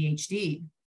has ADHD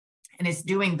and is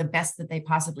doing the best that they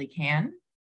possibly can,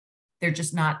 they're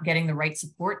just not getting the right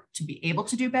support to be able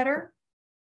to do better.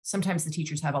 Sometimes the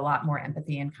teachers have a lot more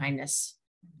empathy and kindness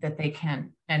that they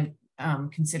can, and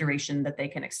consideration that they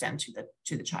can extend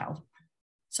to the child.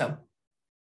 So,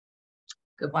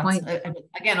 good point.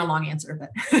 Again, a long answer,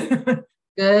 but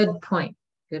good point.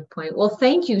 Good point. Well,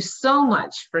 thank you so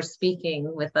much for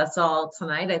speaking with us all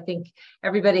tonight. I think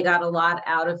everybody got a lot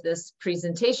out of this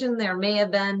presentation. There may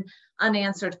have been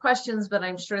unanswered questions, but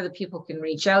I'm sure that people can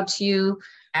reach out to you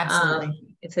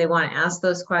if they want to ask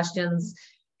those questions.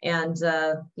 And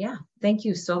yeah, thank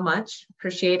you so much.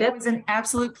 Appreciate it. It was an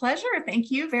absolute pleasure.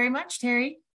 Thank you very much,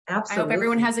 Terry. Absolutely. I hope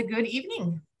everyone has a good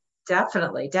evening.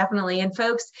 Definitely, definitely. And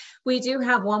folks, we do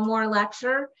have one more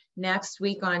lecture next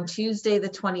week on Tuesday, the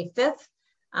 25th.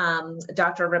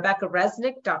 Dr. Rebecca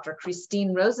Resnick, Dr.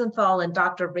 Christine Rosenthal, and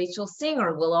Dr. Rachel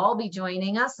Singer will all be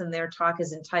joining us, and their talk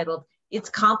is entitled, "It's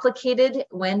Complicated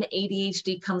When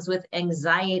ADHD Comes with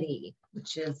Anxiety,"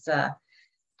 which is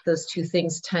those two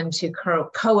things tend to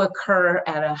co-occur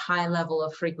at a high level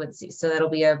of frequency. So that'll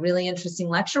be a really interesting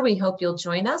lecture. We hope you'll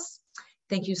join us.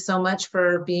 Thank you so much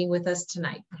for being with us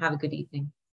tonight. Have a good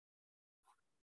evening.